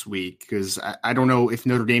base this week, because I don't know if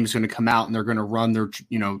Notre Dame is going to come out and they're going to run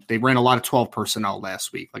they ran a lot of 12 personnel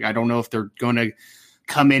last week. Like, I don't know if they're going to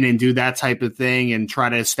come in and do that type of thing and try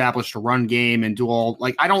to establish a run game and do all,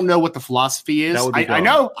 like, I don't know what the philosophy is. I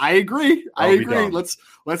know. I agree. Let's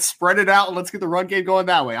spread it out and let's get the run game going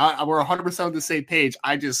that way. We're 100% on the same page.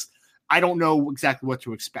 I don't know exactly what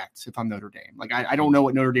to expect if I'm Notre Dame. Like, I don't know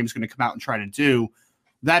what Notre Dame is going to come out and try to do.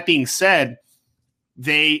 That being said,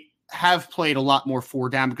 they have played a lot more 4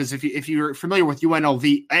 down, because if you're familiar with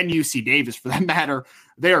UNLV and UC Davis for that matter,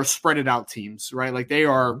 they are spreaded out teams, right? Like, they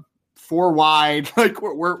are 4 wide. Like,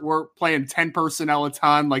 we're playing 10 personnel a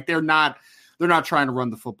ton. Like, they're not trying to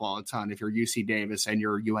run the football a ton if you're UC Davis and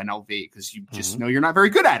you're UNLV, because you just know you're not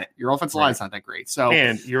very good at it. Your offensive line's not that great. So,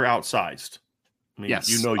 and you're outsized. I mean, yes.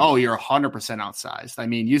 You're 100% outsized. I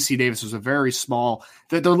mean, UC Davis was a very small.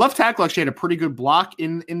 Their left tackle actually had a pretty good block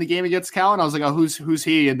in the game against Cal, and I was like, oh, who's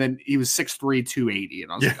he? And then he was 6'3", 280,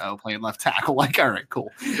 and I was like, oh, playing left tackle. Like, all right,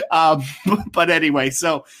 cool. But anyway,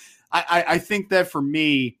 so I think that for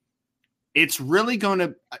me, it's really going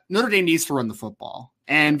to – Notre Dame needs to run the football.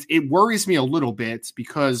 And it worries me a little bit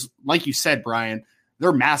because, like you said, Brian,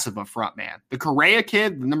 they're massive up front, man. The Correa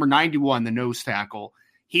kid, the number 91, the nose tackle,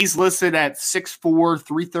 he's listed at 6'4",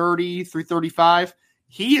 330, 335.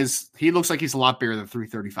 He looks like he's a lot bigger than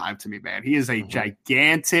 335 to me, man. He is a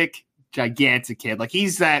gigantic kid. Like,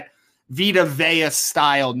 he's that Vita Vea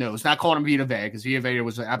style nose. Not calling him Vita Vea because Vita Vea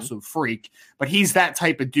was an absolute freak, but he's that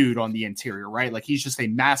type of dude on the interior, right? Like, he's just a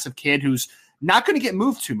massive kid who's not going to get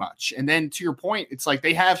moved too much. And then to your point, it's like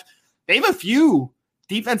they have a few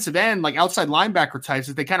defensive end, like outside linebacker types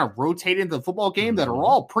that they kind of rotate into the football game that are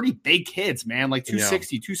all pretty big kids, man, like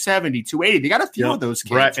 260, 270, 280. They got a few of those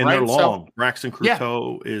kids, and right? they're long. So, Braxton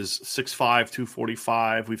Cruteau is 6'5",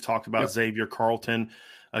 245. We've talked about Xavier Carlton,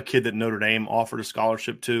 a kid that Notre Dame offered a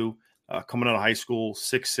scholarship to, coming out of high school,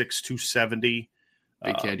 6'6", 270.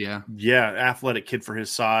 Big kid, yeah. Yeah, athletic kid for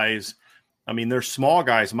his size. I mean, there's small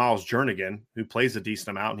guys, Miles Jernigan, who plays a decent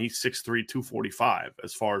amount, and he's 6'3", 245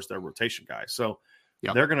 as far as their rotation guys. So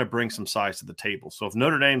they're going to bring some size to the table. So if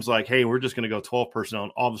Notre Dame's like, hey, we're just going to go 12 personnel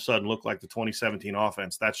and all of a sudden look like the 2017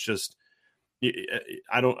 offense, that's just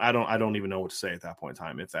I don't even know what to say at that point in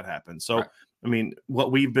time if that happens. So, I mean,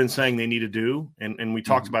 what we've been saying they need to do, and we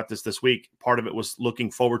talked about this week, part of it was looking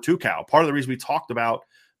forward to Cal. Part of the reason we talked about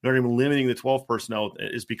Notre Dame limiting the 12 personnel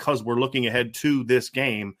is because we're looking ahead to this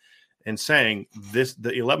game and saying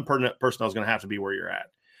the 11 personnel is going to have to be where you're at.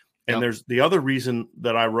 And there's the other reason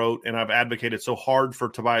that I wrote, and I've advocated so hard for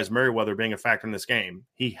Tobias Merriweather being a factor in this game.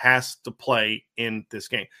 He has to play in this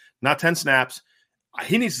game. Not 10 snaps.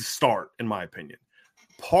 He needs to start, in my opinion.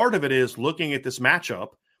 Part of it is looking at this matchup.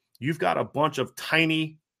 You've got a bunch of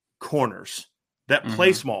tiny corners that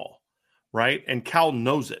play small, right? And Cal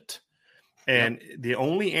knows it. And the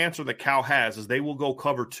only answer that Cal has is they will go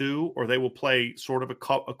cover 2, or they will play sort of a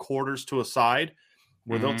quarters to a side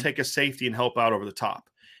where they'll take a safety and help out over the top.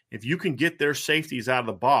 If you can get their safeties out of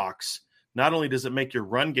the box, not only does it make your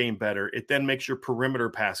run game better, it then makes your perimeter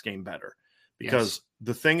pass game better. Because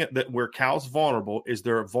the thing that where Cal's vulnerable is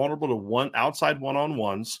they're vulnerable to outside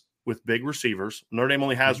one-on-ones with big receivers. Notre Dame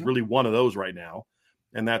only has really one of those right now,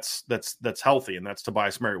 and that's healthy, and that's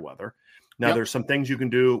Tobias Merriweather. Now there's some things you can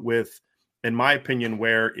do with, in my opinion,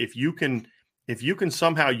 where if you can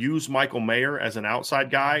somehow use Michael Mayer as an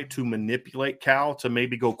outside guy to manipulate Cal to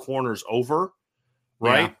maybe go corners over,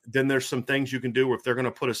 right? Then there's some things you can do. If they're going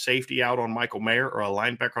to put a safety out on Michael Mayer or a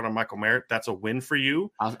linebacker on Michael Mayer, that's a win for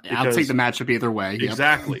you. I'll take the matchup either way.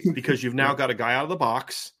 Exactly. Because you've now got a guy out of the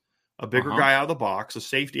box, a bigger guy out of the box, a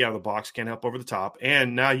safety out of the box, can help over the top.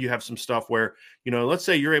 And now you have some stuff where, let's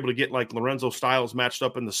say you're able to get like Lorenzo Styles matched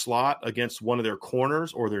up in the slot against one of their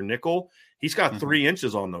corners or their nickel. He's got 3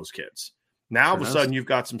 inches on those kids. Now, all of a sudden, you've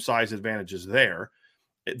got some size advantages there.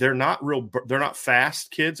 They're not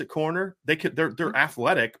fast kids at corner. They're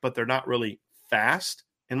athletic, but they're not really fast,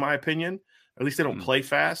 in my opinion. At least they don't play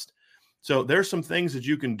fast. So there's some things that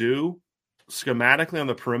you can do schematically on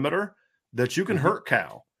the perimeter that you can hurt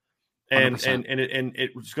Cal. And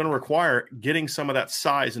it's going to require getting some of that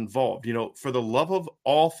size involved. For the love of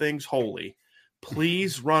all things holy,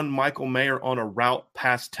 please run Michael Mayer on a route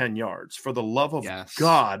past 10 yards. For the love of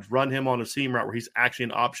God, run him on a seam route where he's actually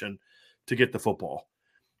an option to get the football.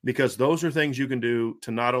 Because those are things you can do to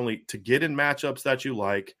not only to get in matchups that you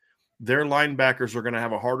like. Their linebackers are going to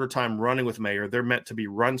have a harder time running with Mayer. They're meant to be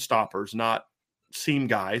run stoppers, not seam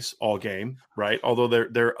guys all game, right? Although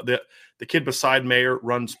the kid beside Mayer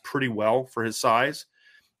runs pretty well for his size,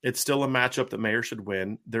 it's still a matchup that Mayer should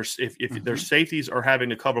win. If their safeties are having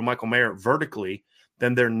to cover Michael Mayer vertically,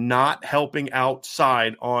 then they're not helping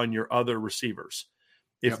outside on your other receivers.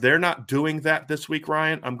 If they're not doing that this week,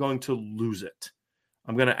 Ryan, I'm going to lose it.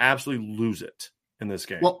 I'm going to absolutely lose it in this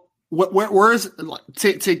game. Well, where is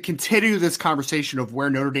to continue this conversation of where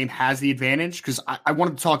Notre Dame has the advantage? Because I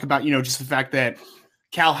wanted to talk about, just the fact that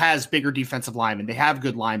Cal has bigger defensive linemen. They have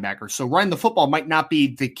good linebackers. So running the football might not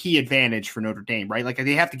be the key advantage for Notre Dame, right? Like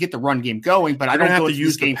they have to get the run game going, but I don't have to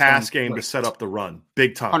use the pass game to set up the run.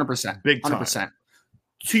 Big time. 100%. Big time. 100%.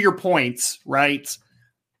 To your points, right?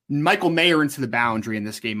 Michael Mayer into the boundary in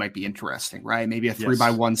this game might be interesting, right? Maybe a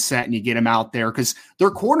 3-by-1 set and you get him out there because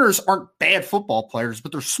their corners aren't bad football players,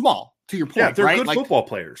 but they're small, to your point. Yeah, they're right? good football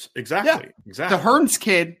players. Exactly. Yeah. Exactly. The Hearns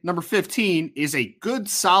kid, number 15, is a good,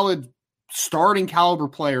 solid starting caliber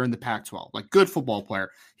player in the Pac-12, like good football player.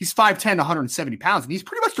 He's 5'10", 170 pounds, and he's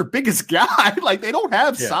pretty much their biggest guy. Like they don't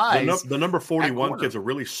have size. The number 41 kid's a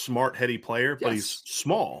really smart, heady player, but he's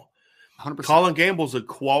small. 100%. Colin Gamble's a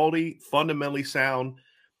quality, fundamentally sound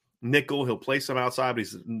nickel. He'll play some outside, but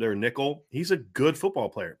he's their nickel. He's a good football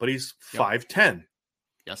player, but he's 5'10".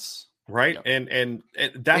 Yes. Right. Yep. And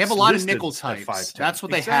that's they have a lot of nickel types. That's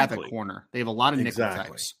what they have at corner. They have a lot of nickel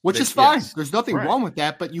types, which is fine. There's nothing wrong with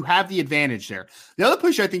that, but you have the advantage there. The other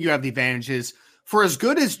push I think you have the advantage is for as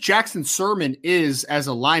good as Jackson Sermon is as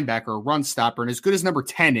a linebacker, a run stopper, and as good as number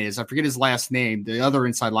 10 is, I forget his last name, the other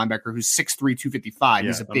inside linebacker who's 6'3", 255.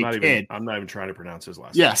 He's a big kid. I'm not even trying to pronounce his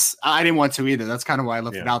last name. Yes, I didn't want to either. That's kind of why I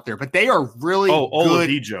left it out there. But they are really good.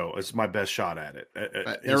 Oladipo is my best shot at it.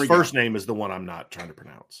 His first name is the one I'm not trying to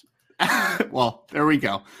pronounce. Well, there we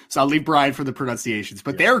go. So I'll leave Brian for the pronunciations.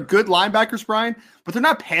 But they're good linebackers, Brian, but they're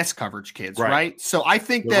not pass coverage kids, right? So I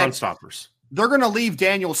think they're that run stoppers. They're going to leave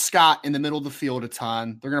Daniel Scott in the middle of the field a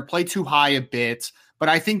ton. They're going to play too high a bit. But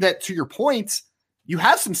I think that, to your point, you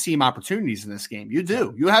have some seam opportunities in this game. You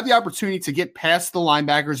do. You have the opportunity to get past the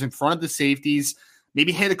linebackers in front of the safeties,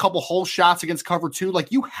 maybe hit a couple hole shots against cover two.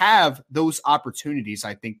 Like, you have those opportunities,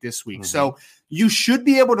 I think, this week. So you should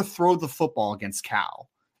be able to throw the football against Cal.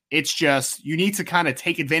 It's just you need to kind of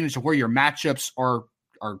take advantage of where your matchups are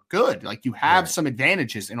good. Like, you have some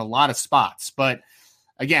advantages in a lot of spots. But,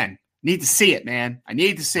 again, need to see it, man. I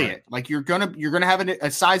need to see it. Like, you're gonna have a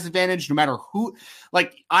size advantage no matter who.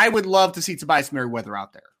 Like, I would love to see Tobias Merriweather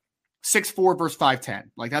out there, 6'4" versus 5'10".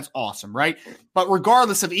 Like, that's awesome, right? But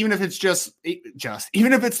regardless of even if it's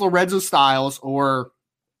even if it's Lorenzo Styles or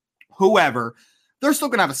whoever, they're still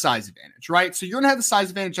gonna have a size advantage, right? So you're gonna have the size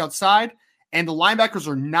advantage outside, and the linebackers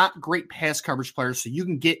are not great pass coverage players, so you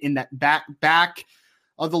can get in that back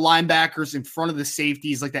of the linebackers in front of the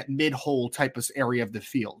safeties, like that mid-hole type of area of the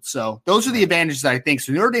field. So those are the advantages that I think.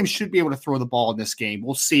 So Notre Dame should be able to throw the ball in this game.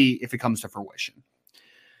 We'll see if it comes to fruition.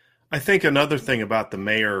 I think another thing about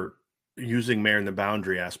the using Mayer in the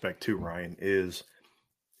boundary aspect too, Ryan, is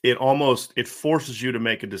it forces you to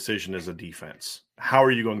make a decision as a defense. How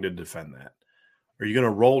are you going to defend that? Are you going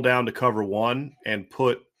to roll down to cover one and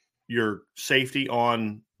put your safety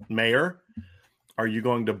on Mayer? Are you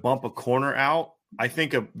going to bump a corner out? I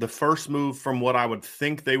think the first move from what I would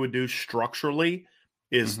think they would do structurally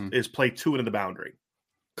is play two into the boundary,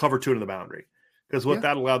 cover two into the boundary. Because what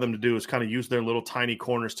that allowed them to do is kind of use their little tiny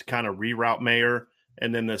corners to kind of reroute Mayer,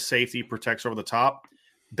 and then the safety protects over the top.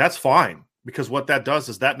 That's fine, because what that does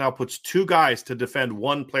is that now puts two guys to defend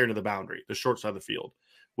one player to the boundary, the short side of the field,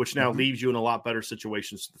 which now leaves you in a lot better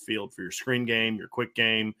situations to the field for your screen game, your quick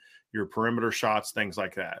game, your perimeter shots, things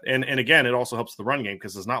like that. And again, it also helps the run game,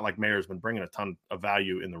 because it's not like Mayer's been bringing a ton of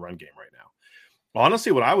value in the run game right now.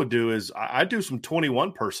 Honestly, what I would do is I do some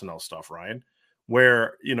 21 personnel stuff, Ryan,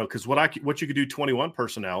 where, because what you could do 21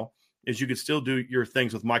 personnel is you could still do your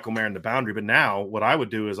things with Michael Mayer in the boundary. But now what I would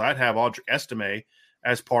do is I'd have Audric Estime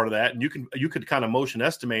as part of that. And you could kind of motion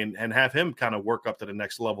Estime and have him kind of work up to the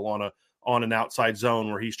next level on an outside zone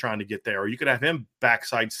where he's trying to get there. Or you could have him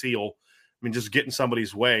backside seal. I mean, just getting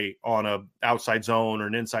somebody's way on a outside zone or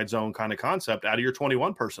an inside zone kind of concept out of your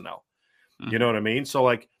 21 personnel. You know what I mean? So,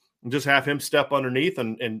 like, just have him step underneath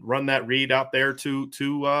and run that read out there to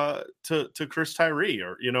Chris Tyree,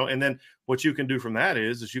 or, and then what you can do from that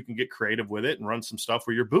is you can get creative with it and run some stuff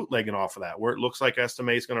where you're bootlegging off of that, where it looks like Estime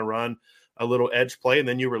is going to run a little edge play, and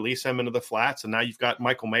then you release him into the flats, and now you've got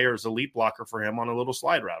Michael Mayer as a lead blocker for him on a little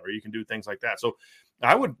slide route, or you can do things like that. So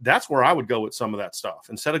that's where I would go with some of that stuff.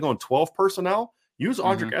 Instead of going 12 personnel, use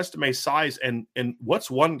Audric Estime's size. And what's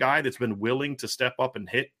one guy that's been willing to step up and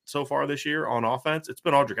hit so far this year on offense? It's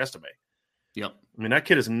been Audric Estime. Yep. I mean, that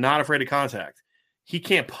kid is not afraid of contact. He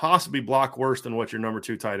can't possibly block worse than what your number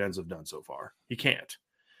two tight ends have done so far. He can't.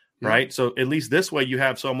 Yeah. Right. So at least this way you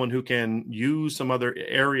have someone who can use some other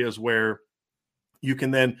areas where you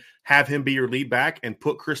can then have him be your lead back and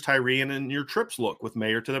put Chris Tyree in your trips look with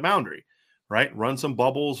Mayer to the boundary. Right? Run some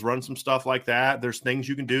bubbles, run some stuff like that. There's things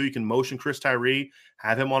you can do. You can motion Chris Tyree,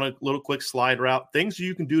 have him on a little quick slide route, things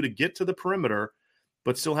you can do to get to the perimeter,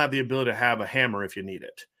 but still have the ability to have a hammer if you need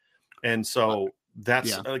it. And so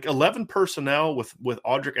that's like 11 personnel with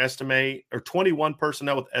Audric Estime, or 21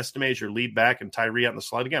 personnel with Estime as your lead back and Tyree out in the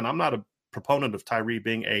slide. Again, I'm not a proponent of Tyree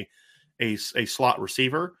being a slot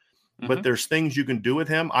receiver, but there's things you can do with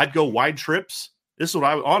him. I'd go wide trips. This is what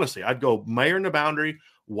I'd go Mayer in the boundary,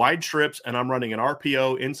 wide trips, and I'm running an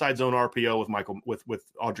RPO, inside zone RPO with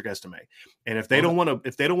Audric Estime. And if they don't want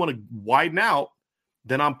to widen out,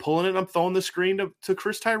 then I'm pulling it and I'm throwing the screen to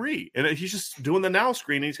Chris Tyree. And he's just doing the now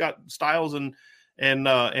screen. He's got Styles and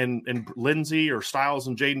Lindsey, or Styles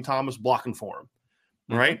and Jaden Thomas blocking for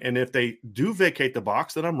him. Right. And if they do vacate the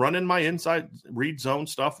box, then I'm running my inside read zone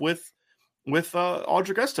stuff with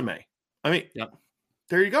Audric Estime. I mean,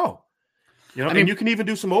 there you go. And you can even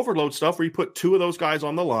do some overload stuff where you put two of those guys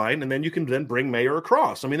on the line, and then you can then bring Mayer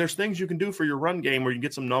across. I mean, there's things you can do for your run game where you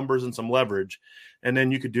get some numbers and some leverage, and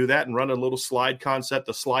then you could do that and run a little slide concept,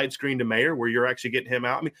 a slide screen to Mayer where you're actually getting him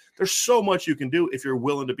out. I mean, there's so much you can do if you're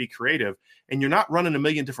willing to be creative, and you're not running a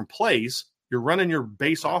million different plays. You're running your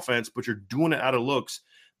base offense, but you're doing it out of looks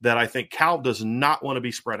that I think Cal does not want to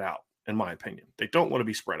be spread out, in my opinion. They don't want to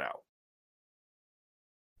be spread out.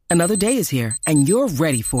 Another day is here, and you're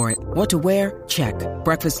ready for it. What to wear? Check.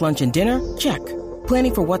 Breakfast, lunch, and dinner? Check.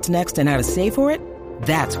 Planning for what's next and how to save for it?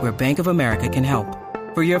 That's where Bank of America can help.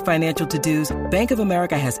 For your financial to-dos, Bank of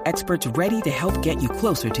America has experts ready to help get you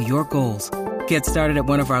closer to your goals. Get started at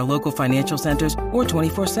one of our local financial centers or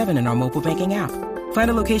 24/7 in our mobile banking app.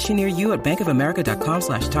 Find a location near you at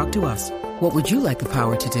bankofamerica.com/talktous. What would you like the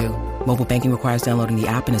power to do? Mobile banking requires downloading the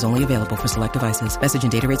app and is only available for select devices. Message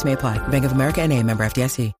and data rates may apply. Bank of America N.A., member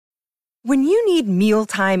FDIC. When you need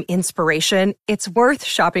mealtime inspiration, it's worth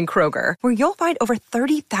shopping Kroger, where you'll find over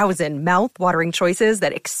 30,000 mouth-watering choices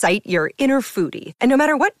that excite your inner foodie. And no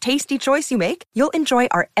matter what tasty choice you make, you'll enjoy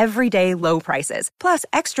our everyday low prices, plus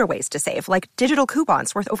extra ways to save, like digital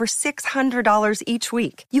coupons worth over $600 each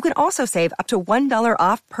week. You can also save up to $1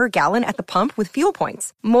 off per gallon at the pump with fuel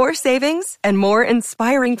points. More savings and more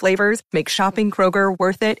inspiring flavors make shopping Kroger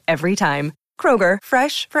worth it every time. Kroger,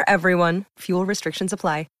 fresh for everyone. Fuel restrictions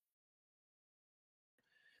apply.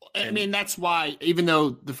 I mean, that's why, even though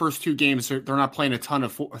the first two games, they're not playing a ton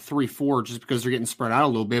of 3-4 just because they're getting spread out a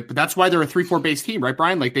little bit, but that's why they're a 3-4 base team, right,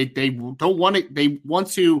 Brian? Like they don't want it. They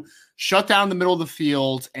want to shut down the middle of the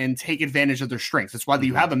field and take advantage of their strengths. That's why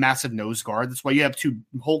you have a massive nose guard. That's why you have two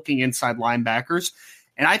hulking inside linebackers.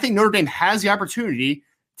 And I think Notre Dame has the opportunity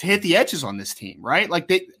to hit the edges on this team, right?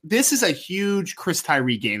 Like this is a huge Chris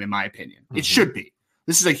Tyree game, in my opinion. It should be.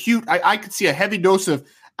 This is a huge, I could see a heavy dose of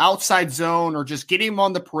outside zone or just getting him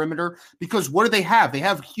on the perimeter, because what do they have? They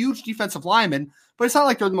have huge defensive linemen, but it's not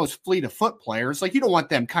like they're the most fleet of foot players. Like, you don't want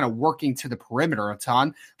them kind of working to the perimeter a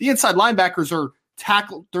ton. The inside linebackers are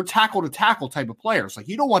tackle to tackle type of players. Like,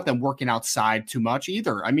 you don't want them working outside too much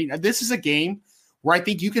either. I mean, this is a game where I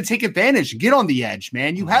think you can take advantage and get on the edge,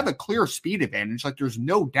 man. You have a clear speed advantage. Like, there's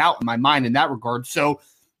no doubt in my mind in that regard. So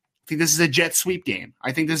I think this is a jet sweep game.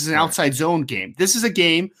 I think this is an outside zone game. This is a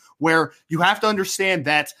game where you have to understand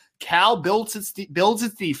that Cal builds its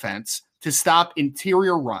defense to stop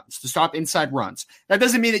interior runs, to stop inside runs. That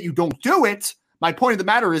doesn't mean that you don't do it. My point of the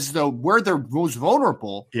matter is, though, where they're most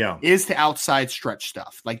vulnerable is to outside stretch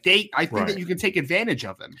stuff. Like I think that you can take advantage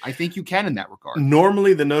of them. I think you can in that regard.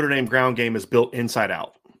 Normally, the Notre Dame ground game is built inside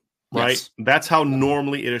out, right? Yes. That's how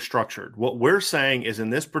normally it is structured. What we're saying is,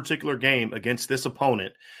 in this particular game against this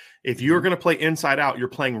opponent, if you're going to play inside out, you're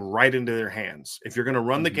playing right into their hands. If you're going to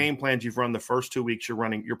run the game plans you've run the first 2 weeks,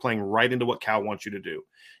 you're playing right into what Cal wants you to do.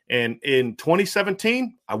 And in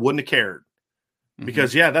 2017, I wouldn't have cared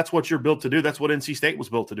because, that's what you're built to do. That's what NC State was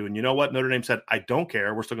built to do. And you know what? Notre Dame said, I don't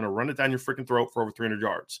care. We're still going to run it down your freaking throat for over 300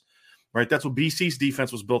 yards, right? That's what BC's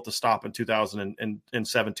defense was built to stop in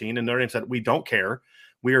 2017. And Notre Dame said, we don't care.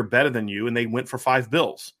 We are better than you. And they went for 5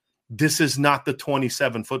 bills. This is not the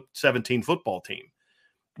 2017 football team.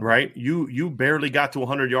 Right? You barely got to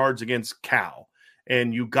 100 yards against Cal,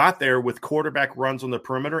 and you got there with quarterback runs on the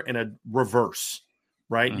perimeter and a reverse,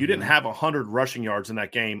 right? You didn't have 100 rushing yards in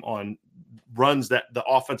that game on runs that the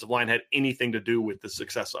offensive line had anything to do with the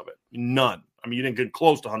success of it. None. I mean, you didn't get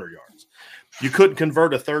close to 100 yards. You couldn't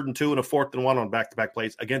convert a 3rd and 2 and a 4th and 1 on back-to-back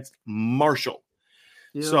plays against Marshall.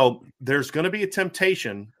 Yeah. So there's going to be a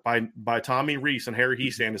temptation by Tommy Rees and Harry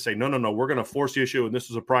Hiestand to say, no, we're going to force the issue, and this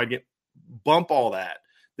is a pride game. Bump all that.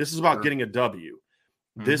 This is about getting a W.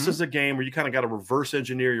 This is a game where you kind of got to reverse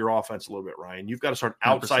engineer your offense a little bit, Ryan. You've got to start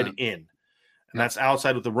outside 100%. In. And that's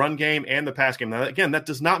outside with the run game and the pass game. Now, again, that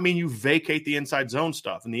does not mean you vacate the inside zone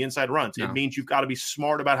stuff and the inside runs. No. It means you've got to be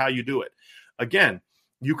smart about how you do it. Again,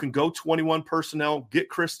 you can go 21 personnel, get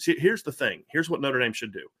Chris. Here's the thing. Here's what Notre Dame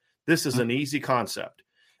should do. This is an easy concept,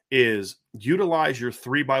 is utilize your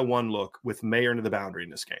 3-by-1 look with Mayer into the boundary in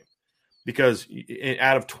this game. Because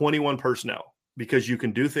out of 21 personnel, because you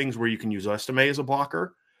can do things where you can use Estime as a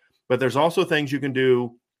blocker, but there's also things you can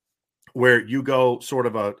do where you go sort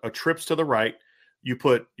of a trips to the right. You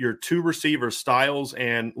put your 2 receivers, Styles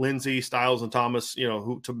and Lindsey, Styles and Thomas,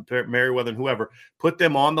 Merriweather and whoever, put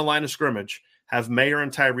them on the line of scrimmage, have Mayer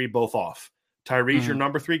and Tyree both off. Tyree's your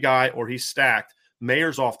number 3 guy, or he's stacked.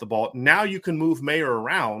 Mayer's off the ball. Now you can move Mayer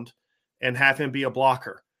around and have him be a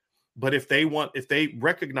blocker. But if they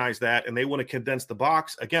recognize that and they want to condense the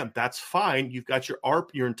box, again, that's fine. You've got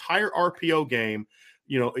your entire RPO game,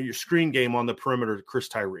 your screen game on the perimeter to Chris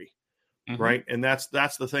Tyree, right? And that's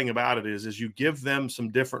the thing about it is you give them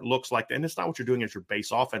some different looks like that. And it's not what you're doing as your base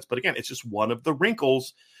offense. But again, it's just one of the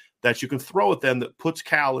wrinkles that you can throw at them that puts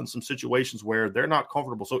Cal in some situations where they're not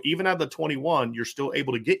comfortable. So even at the 21, you're still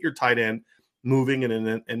able to get your tight end moving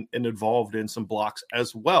and involved in some blocks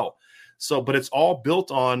as well. So, but it's all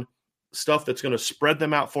built on stuff that's going to spread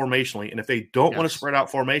them out formationally. And if they don't want to spread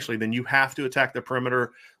out formationally, then you have to attack the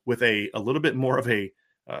perimeter with a little bit more of a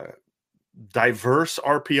diverse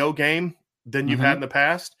RPO game than you've had in the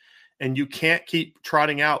past. And you can't keep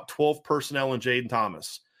trotting out 12 personnel and Jaden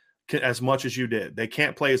Thomas. as much as you did. They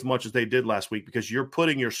can't play as much as they did last week because you're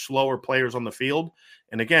putting your slower players on the field.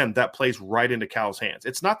 And again, that plays right into Cal's hands.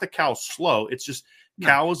 It's not that Cal's slow. It's just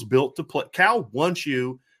Cal is built to play. Cal wants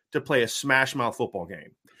you to play a smash mouth football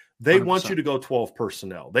game. They 100%. Want you to go 12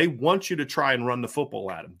 personnel. They want you to try and run the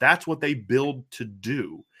football at them. That's what they build to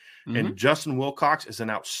do. Mm-hmm. And Justin Wilcox is an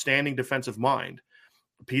outstanding defensive mind.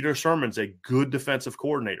 Peter Sirmon's a good defensive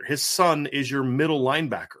coordinator. His son is your middle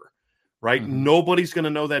linebacker. Right? Mm-hmm. Nobody's going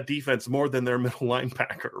to know that defense more than their middle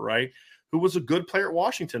linebacker, right? Who was a good player at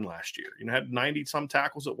Washington last year. Had 90-some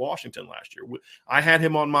tackles at Washington last year. I had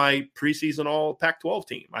him on my preseason all Pac-12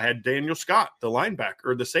 team. I had Daniel Scott, the linebacker,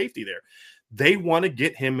 or the safety there. They want to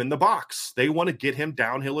get him in the box. They want to get him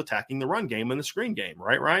downhill attacking the run game and the screen game,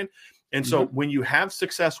 right, Ryan? And so when you have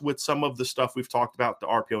success with some of the stuff we've talked about, the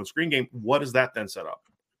RPO and screen game, what does that then set up?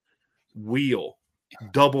 Wheel,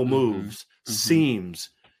 double moves,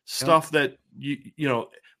 seams, stuff that you know,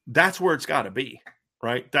 that's where it's got to be,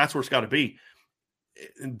 right? That's where it's got to be.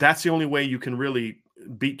 That's the only way you can really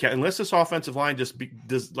beat Cal, unless this offensive line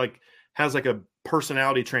has like a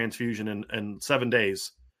personality transfusion in 7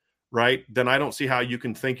 days, right? Then I don't see how you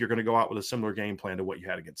can think you're going to go out with a similar game plan to what you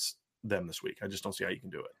had against them this week. I just don't see how you can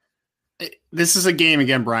do it. This is a game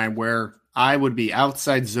again, Brian, where I would be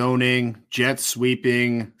outside zoning, jet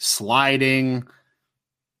sweeping, sliding,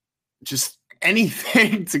 just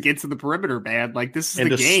anything to get to the perimeter, man. Like, this is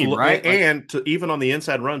the game, right? And to even on the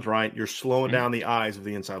inside runs, Ryan, you're slowing down the eyes of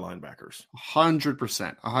the inside linebackers.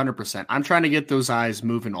 100%. I'm trying to get those eyes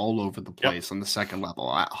moving all over the place on the second level.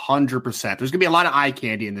 100%. There's going to be a lot of eye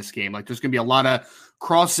candy in this game. Like, there's going to be a lot of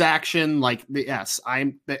cross action. Like, it's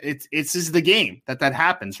the game that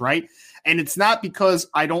happens, right? And it's not because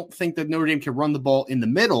I don't think that Notre Dame can run the ball in the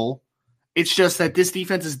middle. It's just that this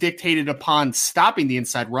defense is dictated upon stopping the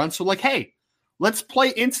inside run. So, like, hey, let's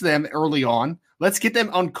play into them early on. Let's get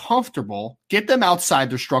them uncomfortable, get them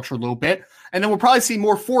outside their structure a little bit, and then we'll probably see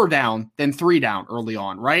more 4 down than 3 down early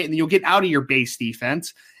on, right? And then you'll get out of your base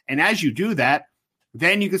defense. And as you do that,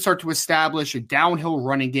 then you can start to establish a downhill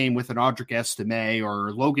running game with an Audric Estime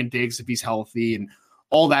or Logan Diggs if he's healthy and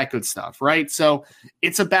all that good stuff, right? So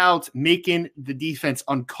it's about making the defense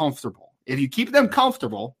uncomfortable. If you keep them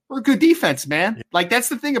comfortable, we're a good defense, man. Like, that's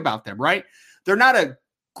the thing about them, right? They're not a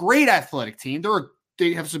great athletic team.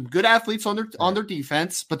 They have some good athletes on their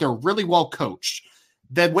defense, but they're really well coached.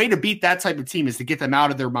 The way to beat that type of team is to get them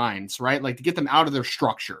out of their minds, right? Like, to get them out of their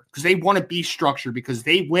structure, because they want to be structured, because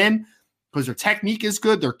they win because their technique is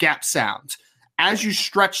good, their gap sound. As you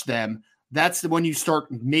stretch them, that's when you start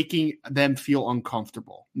making them feel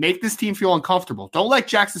uncomfortable. Make this team feel uncomfortable. Don't let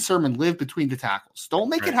Jackson Sirmon live between the tackles. Don't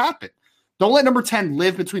make it happen. Don't let number 10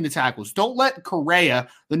 live between the tackles. Don't let Correa,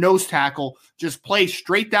 the nose tackle, just play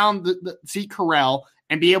straight down the Zeke Corral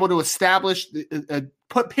and be able to establish,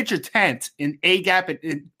 pitch a tent in A gap,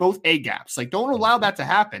 in both A gaps. Like, don't allow that to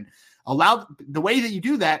happen. The way that you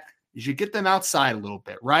do that is you get them outside a little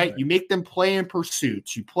bit, right? You make them play in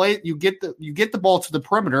pursuits. You get the ball to the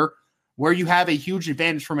perimeter where you have a huge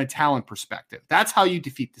advantage from a talent perspective. That's how you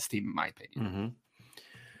defeat this team, in my opinion. Mm-hmm.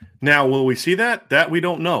 Now, will we see that? That we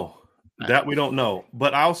don't know. That we don't know.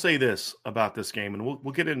 But I'll say this about this game, and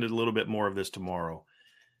we'll get into a little bit more of this tomorrow.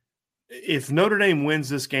 If Notre Dame wins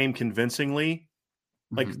this game convincingly,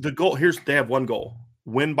 like the goal, they have one goal: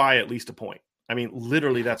 win by at least a point. I mean,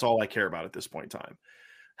 literally, that's all I care about at this point in time.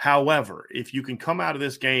 However, if you can come out of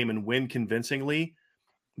this game and win convincingly,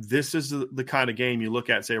 this is the kind of game you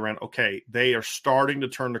look at and say around, okay, they are starting to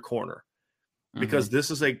turn the corner. Because this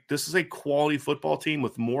is a quality football team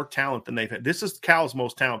with more talent than they've had. This is Cal's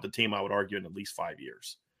most talented team, I would argue, in at least 5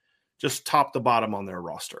 years, just top to bottom on their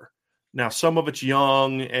roster. Now, some of it's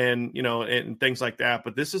young and things like that,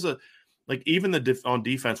 but this is even on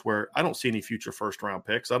defense where I don't see any future first round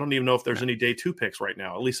picks. I don't even know if there's any day 2 picks right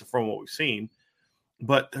now, at least from what we've seen.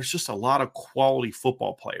 But there's just a lot of quality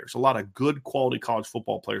football players, a lot of good quality college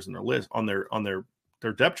football players in their list on their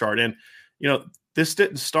depth chart, and this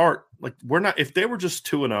didn't start if they were just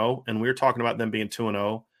 2-0 and we were talking about them being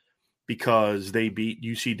 2-0 because they beat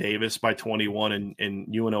UC Davis by 21 and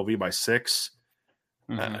UNLV by 6.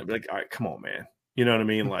 I'd be like, all right, come on, man. You know what I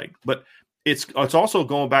mean? But it's also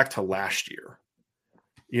going back to last year,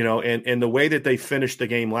 and the way that they finished the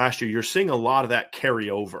game last year, you're seeing a lot of that carry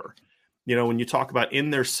over. When you talk about in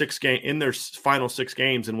their final 6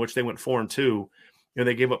 games in which they went 4-2,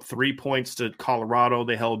 they gave up 3 points to Colorado.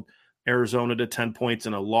 They held Arizona to 10 points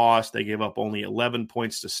in a loss. They gave up only 11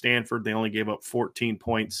 points to Stanford. They only gave up 14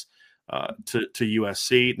 points to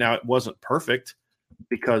USC. Now, it wasn't perfect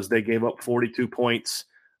because they gave up 42 points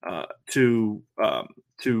to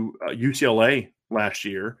UCLA last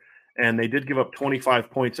year. And they did give up 25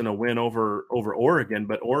 points in a win over Oregon,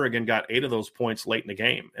 but Oregon got 8 of those points late in the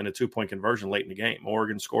game and a 2-point conversion late in the game.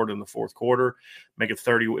 Oregon scored in the fourth quarter, make it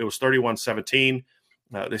 30. It was 31-17.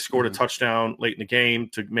 They scored a touchdown late in the game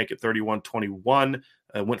to make it 31-21.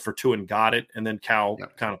 Went for 2 and got it, and then Cal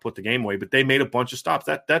kind of put the game away. But they made a bunch of stops.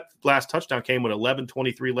 That last touchdown came with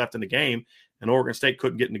 11:23 left in the game, and Oregon State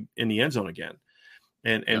couldn't get in the end zone again.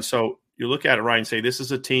 And so you look at it, Ryan, and say this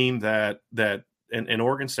is a team that and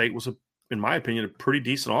Oregon State was, in my opinion, a pretty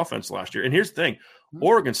decent offense last year. And here's the thing.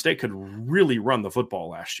 Oregon State could really run the football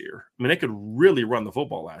last year. I mean, they could really run the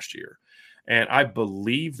football last year. And I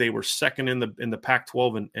believe they were second in the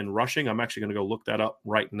Pac-12 in rushing. I'm actually going to go look that up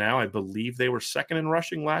right now. I believe they were second in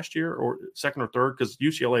rushing last year, or second or third, because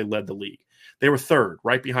UCLA led the league. They were third,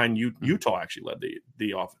 right behind Utah actually led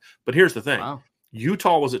the offense. But here's the thing. Wow.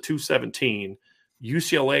 Utah was at 217.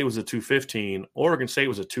 UCLA was at 215. Oregon State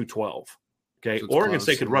was at 212. Okay, so Oregon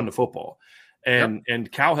State could run the football.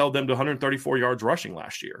 And Cal held them to 134 yards rushing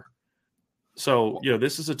last year. So,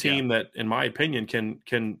 this is a team that, in my opinion,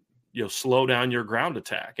 can slow down your ground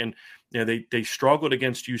attack. And they struggled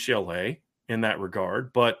against UCLA in that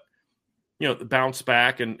regard, but bounced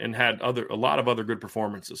back and had a lot of other good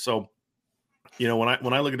performances. So,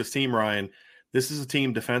 when I look at this team, Ryan, this is a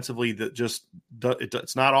team defensively that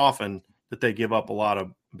it's not often that they give up a lot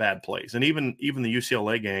of bad plays. And even the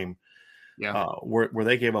UCLA game, where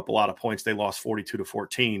they gave up a lot of points, they lost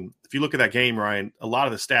 42-14. If you look at that game, Ryan, a lot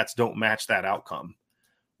of the stats don't match that outcome.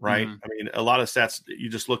 Right. I mean, a lot of stats, you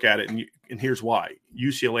just look at it and here's why.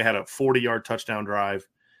 UCLA had a 40-yard touchdown drive.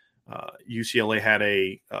 UCLA had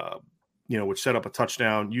which set up a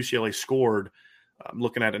touchdown. UCLA scored, I'm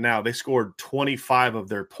looking at it now, they scored 25 of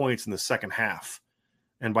their points in the second half.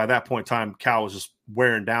 And by that point in time, Cal was just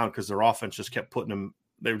wearing down because their offense just kept putting them,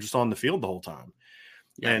 they were just on the field the whole time.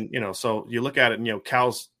 Yeah. And, so you look at it and,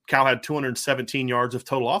 Cal had 217 yards of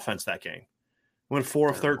total offense that game. Went 4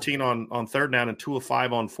 of 13 on third down and 2 of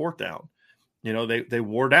 5 on fourth down. They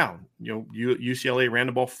wore down. UCLA ran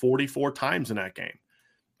the ball 44 times in that game,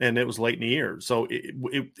 and it was late in the year. So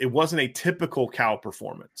it wasn't a typical Cal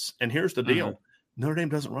performance. And here's the deal: Notre Dame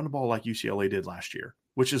doesn't run the ball like UCLA did last year,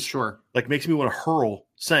 which is makes me want to hurl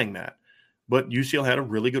saying that. But UCLA had a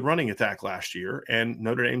really good running attack last year, and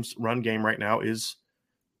Notre Dame's run game right now is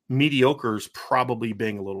mediocre's probably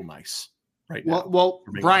being a little nice. Right now. Well,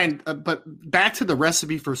 Brian, but back to the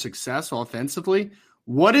recipe for success offensively.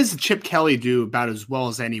 What does Chip Kelly do about as well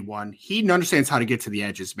as anyone? He understands how to get to the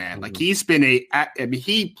edges, man. Like he's been he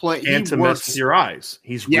mess with your eyes.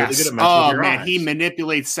 He's really good at messing with your eyes. He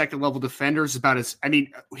manipulates second level defenders about as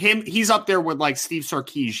he's up there with like Steve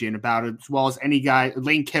Sarkisian about as well as any guy,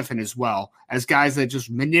 Lane Kiffin as well, as guys that just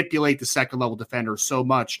manipulate the second level defenders so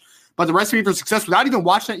much. But the recipe for success, without even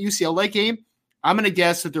watching that UCLA game, I'm going to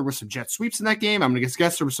guess that there were some jet sweeps in that game. I'm going to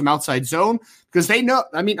guess there was some outside zone because they know.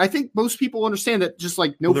 I mean, I think most people understand that just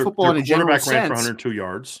like football in a general sense. Quarterback ran for 102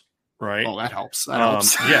 yards, right? Oh, that helps.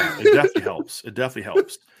 Yeah, it definitely helps. It definitely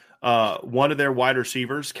helps. One of their wide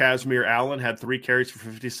receivers, Casimir Allen, had 3 carries for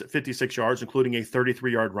 56 yards, including a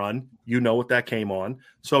 33-yard run. You know what that came on.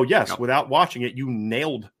 So, yes, without watching it, you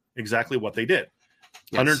nailed exactly what they did.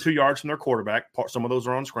 102 yards from their quarterback. Some of those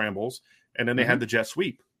are on scrambles. And then they had the jet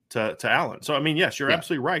sweep to Allen. So, I mean, yes, you're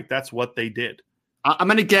absolutely right. That's what they did. I'm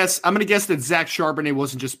gonna guess that Zach Charbonnet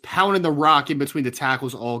wasn't just pounding the rock in between the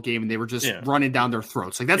tackles all game, and they were just running down their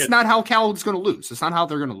throats. Like that's not how Cal is going to lose. It's not how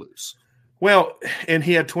they're going to lose. Well, and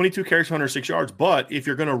he had 22 carries for 106 yards. But if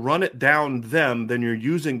you're going to run it down them, then you're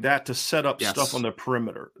using that to set up stuff on the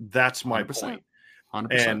perimeter. That's my 100%. Point.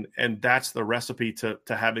 100%. And that's the recipe to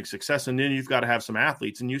having success. And then you've got to have some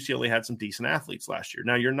athletes. And UCLA had some decent athletes last year.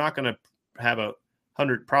 Now you're not going to have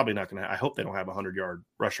probably not going to. I hope they don't have a 100-yard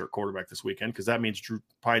rusher quarterback this weekend because that means Drew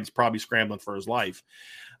Pine's probably scrambling for his life.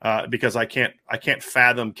 Because I can't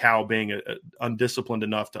fathom Cal being undisciplined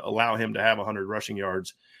enough to allow him to have 100 rushing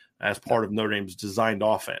yards as part of Notre Dame's designed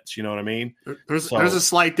offense. You know what I mean? There's a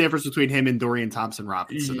slight difference between him and Dorian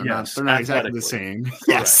Thompson-Robinson. They're not exactly the same.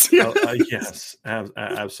 Yes. Yes,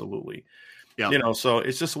 absolutely. Yeah. So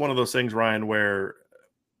it's just one of those things, Ryan, where,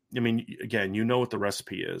 I mean, again, you know what the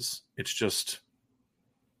recipe is. It's just,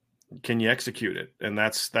 can you execute it? And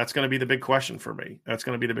that's going to be the big question for me. That's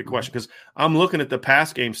going to be the big question because I'm looking at the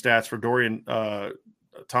pass game stats for Dorian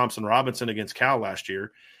Thompson-Robinson against Cal last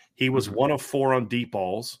year. He was 1 of 4 on deep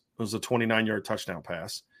balls. It was a 29-yard touchdown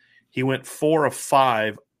pass. He went 4 of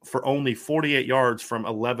 5 for only 48 yards from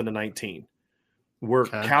 11 to 19. Where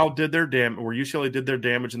Cal did their where UCLA did their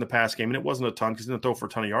damage in the pass game, and it wasn't a ton because he didn't throw for a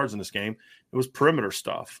ton of yards in this game. It was perimeter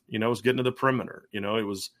stuff. It was getting to the perimeter. It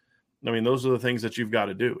was, those are the things that you've got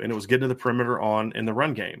to do. And it was getting to the perimeter in the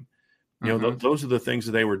run game. You know, those are the things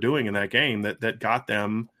that they were doing in that game that got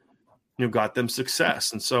them, got them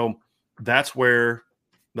success. And so that's where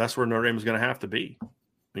Notre Dame is going to have to be.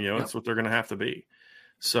 That's what they're going to have to be.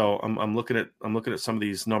 So I'm looking at some of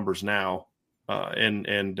these numbers now,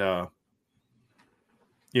 and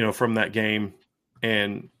from that game,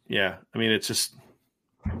 and it's just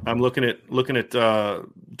I'm looking at the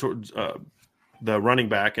running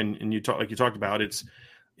back, and you talked about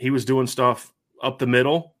he was doing stuff up the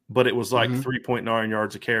middle, but it was like 3.9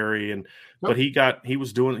 yards a carry, and but he had a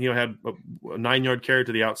 9-yard carry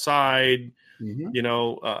to the outside,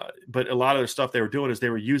 but a lot of the stuff they were doing is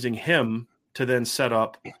they were using him to then set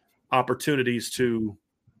up opportunities to,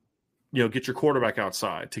 get your quarterback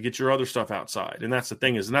outside, to get your other stuff outside. And that's the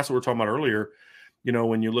thing and that's what we were talking about earlier,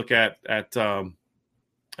 when you look at the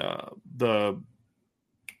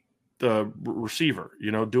receiver,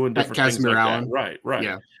 doing different things like Allen. that. Right.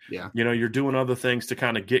 Yeah. You're doing other things to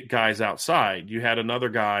kind of get guys outside. You had another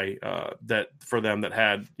guy that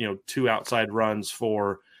had, 2 outside runs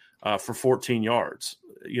for 14 yards.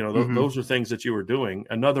 Those are things that you were doing.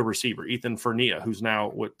 Another receiver, Ethan Fernia, who's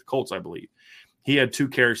now with the Colts, I believe. He had 2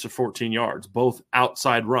 carries for 14 yards, both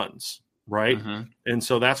outside runs, right? And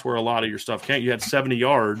so that's where a lot of your stuff came. You had 70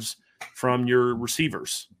 yards from your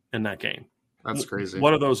receivers in that game. That's crazy.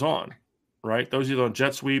 What are those on, right? Those are on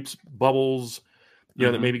jet sweeps, bubbles,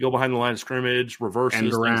 that maybe go behind the line of scrimmage, reverses,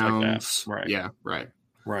 things like that. Right. Yeah, right.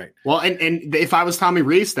 Right. Well, and if I was Tommy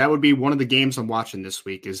Rees, that would be one of the games I'm watching this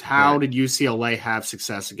week is how did UCLA have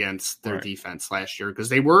success against their defense last year? Because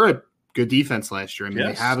they were a good defense last year. I mean,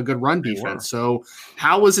 they have a good run defense. So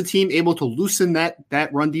how was a team able to loosen that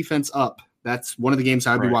run defense up? That's one of the games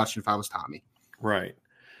I would be watching if I was Tommy. Right.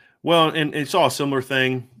 Well, and saw a similar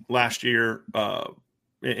thing last year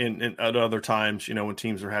and at other times, when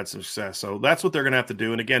teams have had some success. So that's what they're going to have to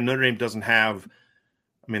do. And again, Notre Dame doesn't have –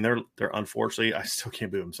 I mean, they're unfortunately, I still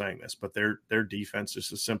can't believe I'm saying this, but their defense is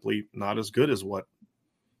just simply not as good as what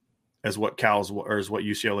Cal's or as what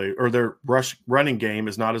UCLA or their running game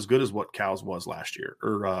is not as good as what Cal's was last year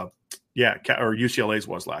or UCLA's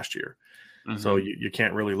was last year. So you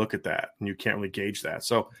can't really look at that and you can't really gauge that.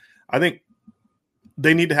 So I think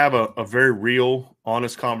they need to have a very real,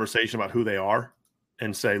 honest conversation about who they are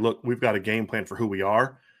and say, look, we've got a game plan for who we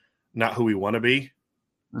are, not who we want to be.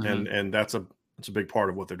 And that's a big part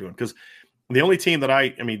of what they're doing. Because the only team that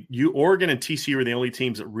Oregon and TCU are the only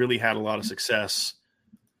teams that really had a lot of success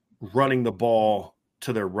running the ball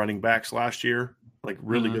to their running backs last year, like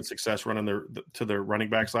really good success running to their running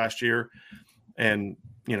backs last year. And,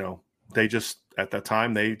 they just, at that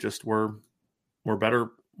time, they just were better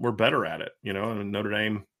at it, and Notre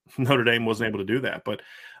Dame wasn't able to do that. But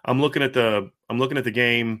I'm looking at the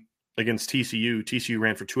game against TCU. TCU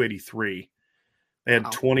ran for 283. They had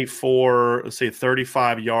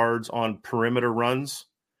 35 yards on perimeter runs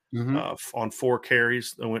on 4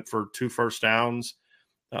 carries. They went for 2 first downs.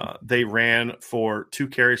 They ran for 2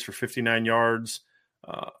 carries for 59 yards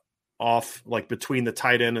off like between the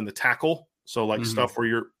tight end and the tackle. So like stuff where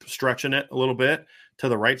you're stretching it a little bit to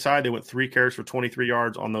the right side. They went 3 carries for 23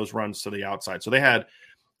 yards on those runs to the outside. So they had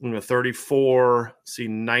 34,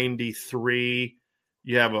 93.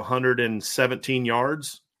 You have 117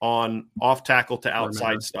 yards on off tackle to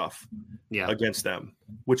outside stuff against them,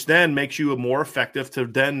 which then makes you more effective to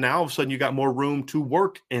then now all of a sudden you got more room to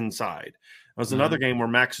work inside. It was another game where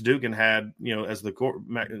Max Duggan had, as the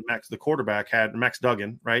quarterback had Max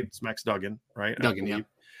Duggan, right? It's Max Duggan, right? Duggan,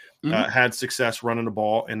 had success running the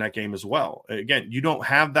ball in that game as well. Again, you don't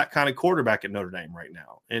have that kind of quarterback at Notre Dame right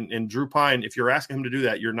now. And Drew Pyne, if you're asking him to do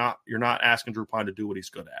that, you're not asking Drew Pyne to do what he's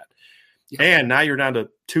good at. Yeah. And now you're down to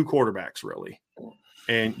 2 quarterbacks really.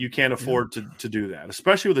 And you can't afford to do that,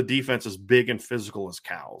 especially with a defense as big and physical as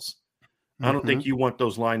Cal's. I don't think you want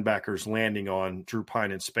those linebackers landing on Drew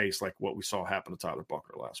Pyne in space like what we saw happen to Tyler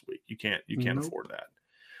Buchner last week. You can't afford that.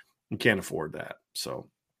 You can't afford that. So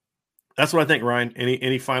that's what I think, Ryan.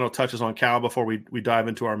 Any final touches on Cal before we dive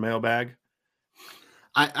into our mailbag?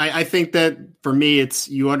 I think that for me, it's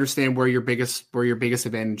you understand where your biggest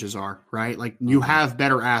advantages are, right? Like you have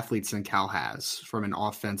better athletes than Cal has from an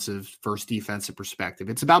offensive versus defensive perspective.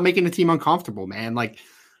 It's about making the team uncomfortable, man. Like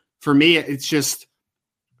for me, it's just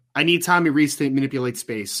I need Tommy Rees to manipulate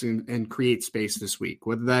space and create space this week,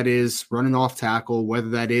 whether that is running off tackle, whether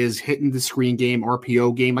that is hitting the screen game,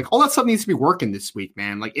 RPO game, like all that stuff needs to be working this week,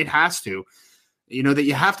 man. Like it has to. That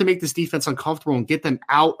you have to make this defense uncomfortable and get them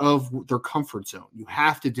out of their comfort zone. You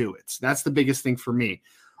have to do it. So that's the biggest thing for me.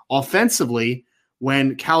 Offensively,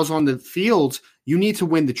 when Cal's on the field, you need to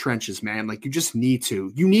win the trenches, man. Like you just need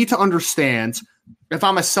to. You need to understand if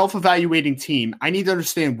I'm a self-evaluating team, I need to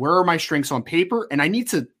understand where are my strengths on paper, and I need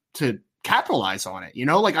to capitalize on it.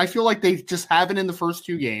 Like I feel like they just haven't in the first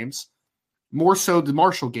 2 games, more so the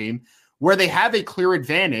Marshall game, where they have a clear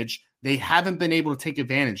advantage. They haven't been able to take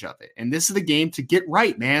advantage of it. And this is the game to get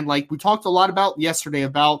right, man. Like we talked a lot about yesterday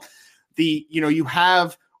about the, you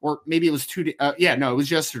have, or maybe it was 2 days. It was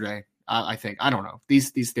yesterday. I think, I don't know.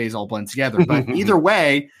 These days all blend together, but either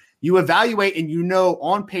way, you evaluate and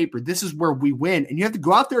on paper, this is where we win, and you have to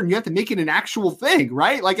go out there and you have to make it an actual thing,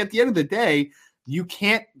 right? Like at the end of the day, you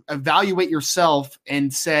can't evaluate yourself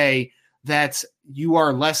and say that you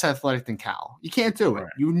are less athletic than Cal. You can't do it.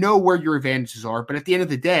 Right. You know where your advantages are, but at the end of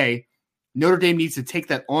the day, Notre Dame needs to take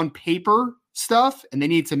that on paper stuff and they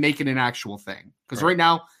need to make it an actual thing. Because right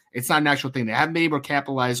now, it's not an actual thing. They haven't been able to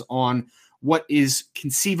capitalize on what is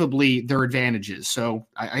conceivably their advantages. So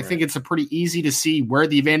I think it's a pretty easy to see where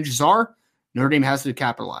the advantages are. Notre Dame has to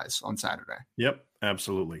capitalize on Saturday. Yep,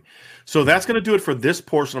 absolutely. So that's going to do it for this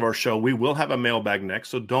portion of our show. We will have a mailbag next,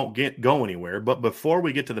 so don't go anywhere. But before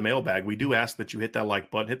we get to the mailbag, we do ask that you hit that like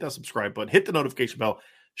button, hit that subscribe button, hit the notification bell,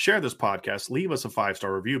 share this podcast, leave us a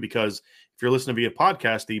 5-star review, because if you're listening via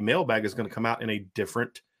podcast, the mailbag is going to come out in a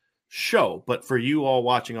different show. But for you all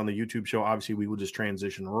watching on the YouTube show, obviously we will just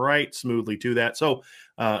transition right smoothly to that. So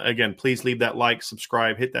again, please leave that like,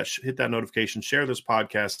 subscribe, hit that notification, share this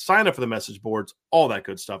podcast, sign up for the message boards, all that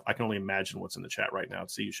good stuff. I can only imagine what's in the chat right now.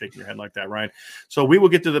 See you shaking your head like that, Ryan. So we will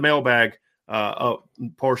get to the mailbag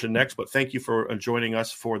portion next, but thank you for joining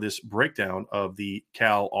us for this breakdown of the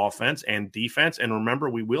Cal offense and defense. And remember,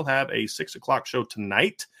 we will have a 6:00 show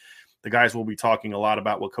tonight. The guys will be talking a lot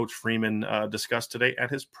about what Coach Freeman discussed today at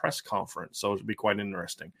his press conference. So it'll be quite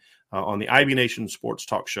interesting on the IB Nation Sports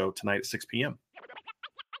Talk Show tonight at 6 p.m.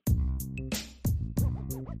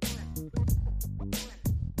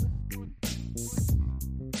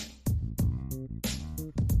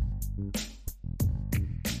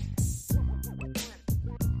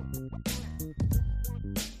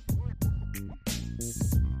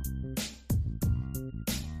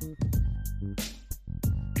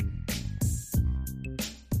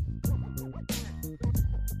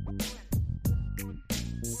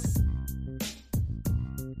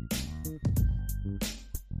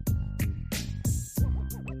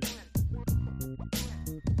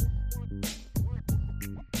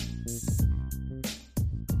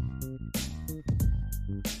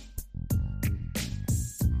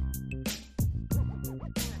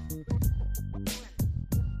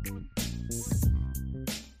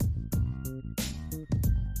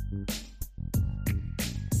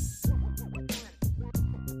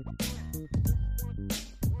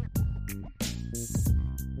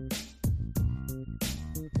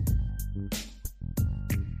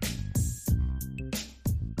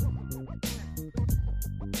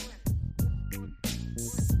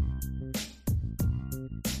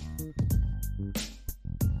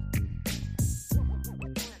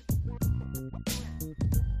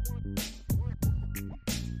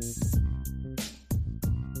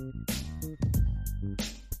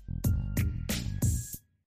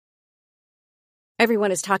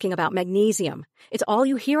 Everyone is talking about magnesium. It's all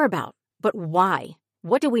you hear about. But why?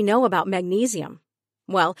 What do we know about magnesium?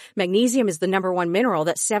 Well, magnesium is the #1 mineral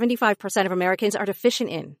that 75% of Americans are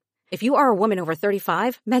deficient in. If you are a woman over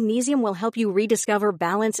 35, magnesium will help you rediscover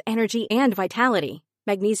balance, energy, and vitality.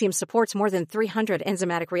 Magnesium supports more than 300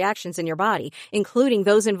 enzymatic reactions in your body, including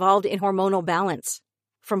those involved in hormonal balance.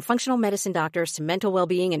 From functional medicine doctors to mental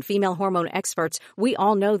well-being and female hormone experts, we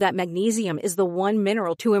all know that magnesium is the one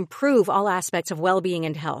mineral to improve all aspects of well-being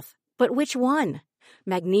and health. But which one?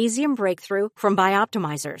 Magnesium Breakthrough from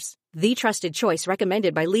Bioptimizers, the trusted choice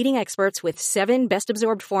recommended by leading experts with 7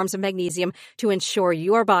 best-absorbed forms of magnesium to ensure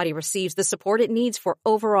your body receives the support it needs for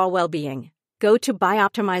overall well-being. Go to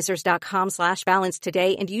bioptimizers.com/balance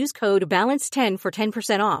today and use code BALANCE10 for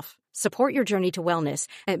 10% off. Support your journey to wellness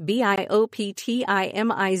at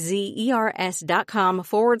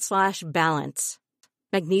bioptimizers.com/balance.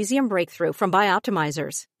 Magnesium Breakthrough from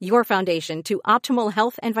Bioptimizers, your foundation to optimal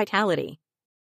health and vitality.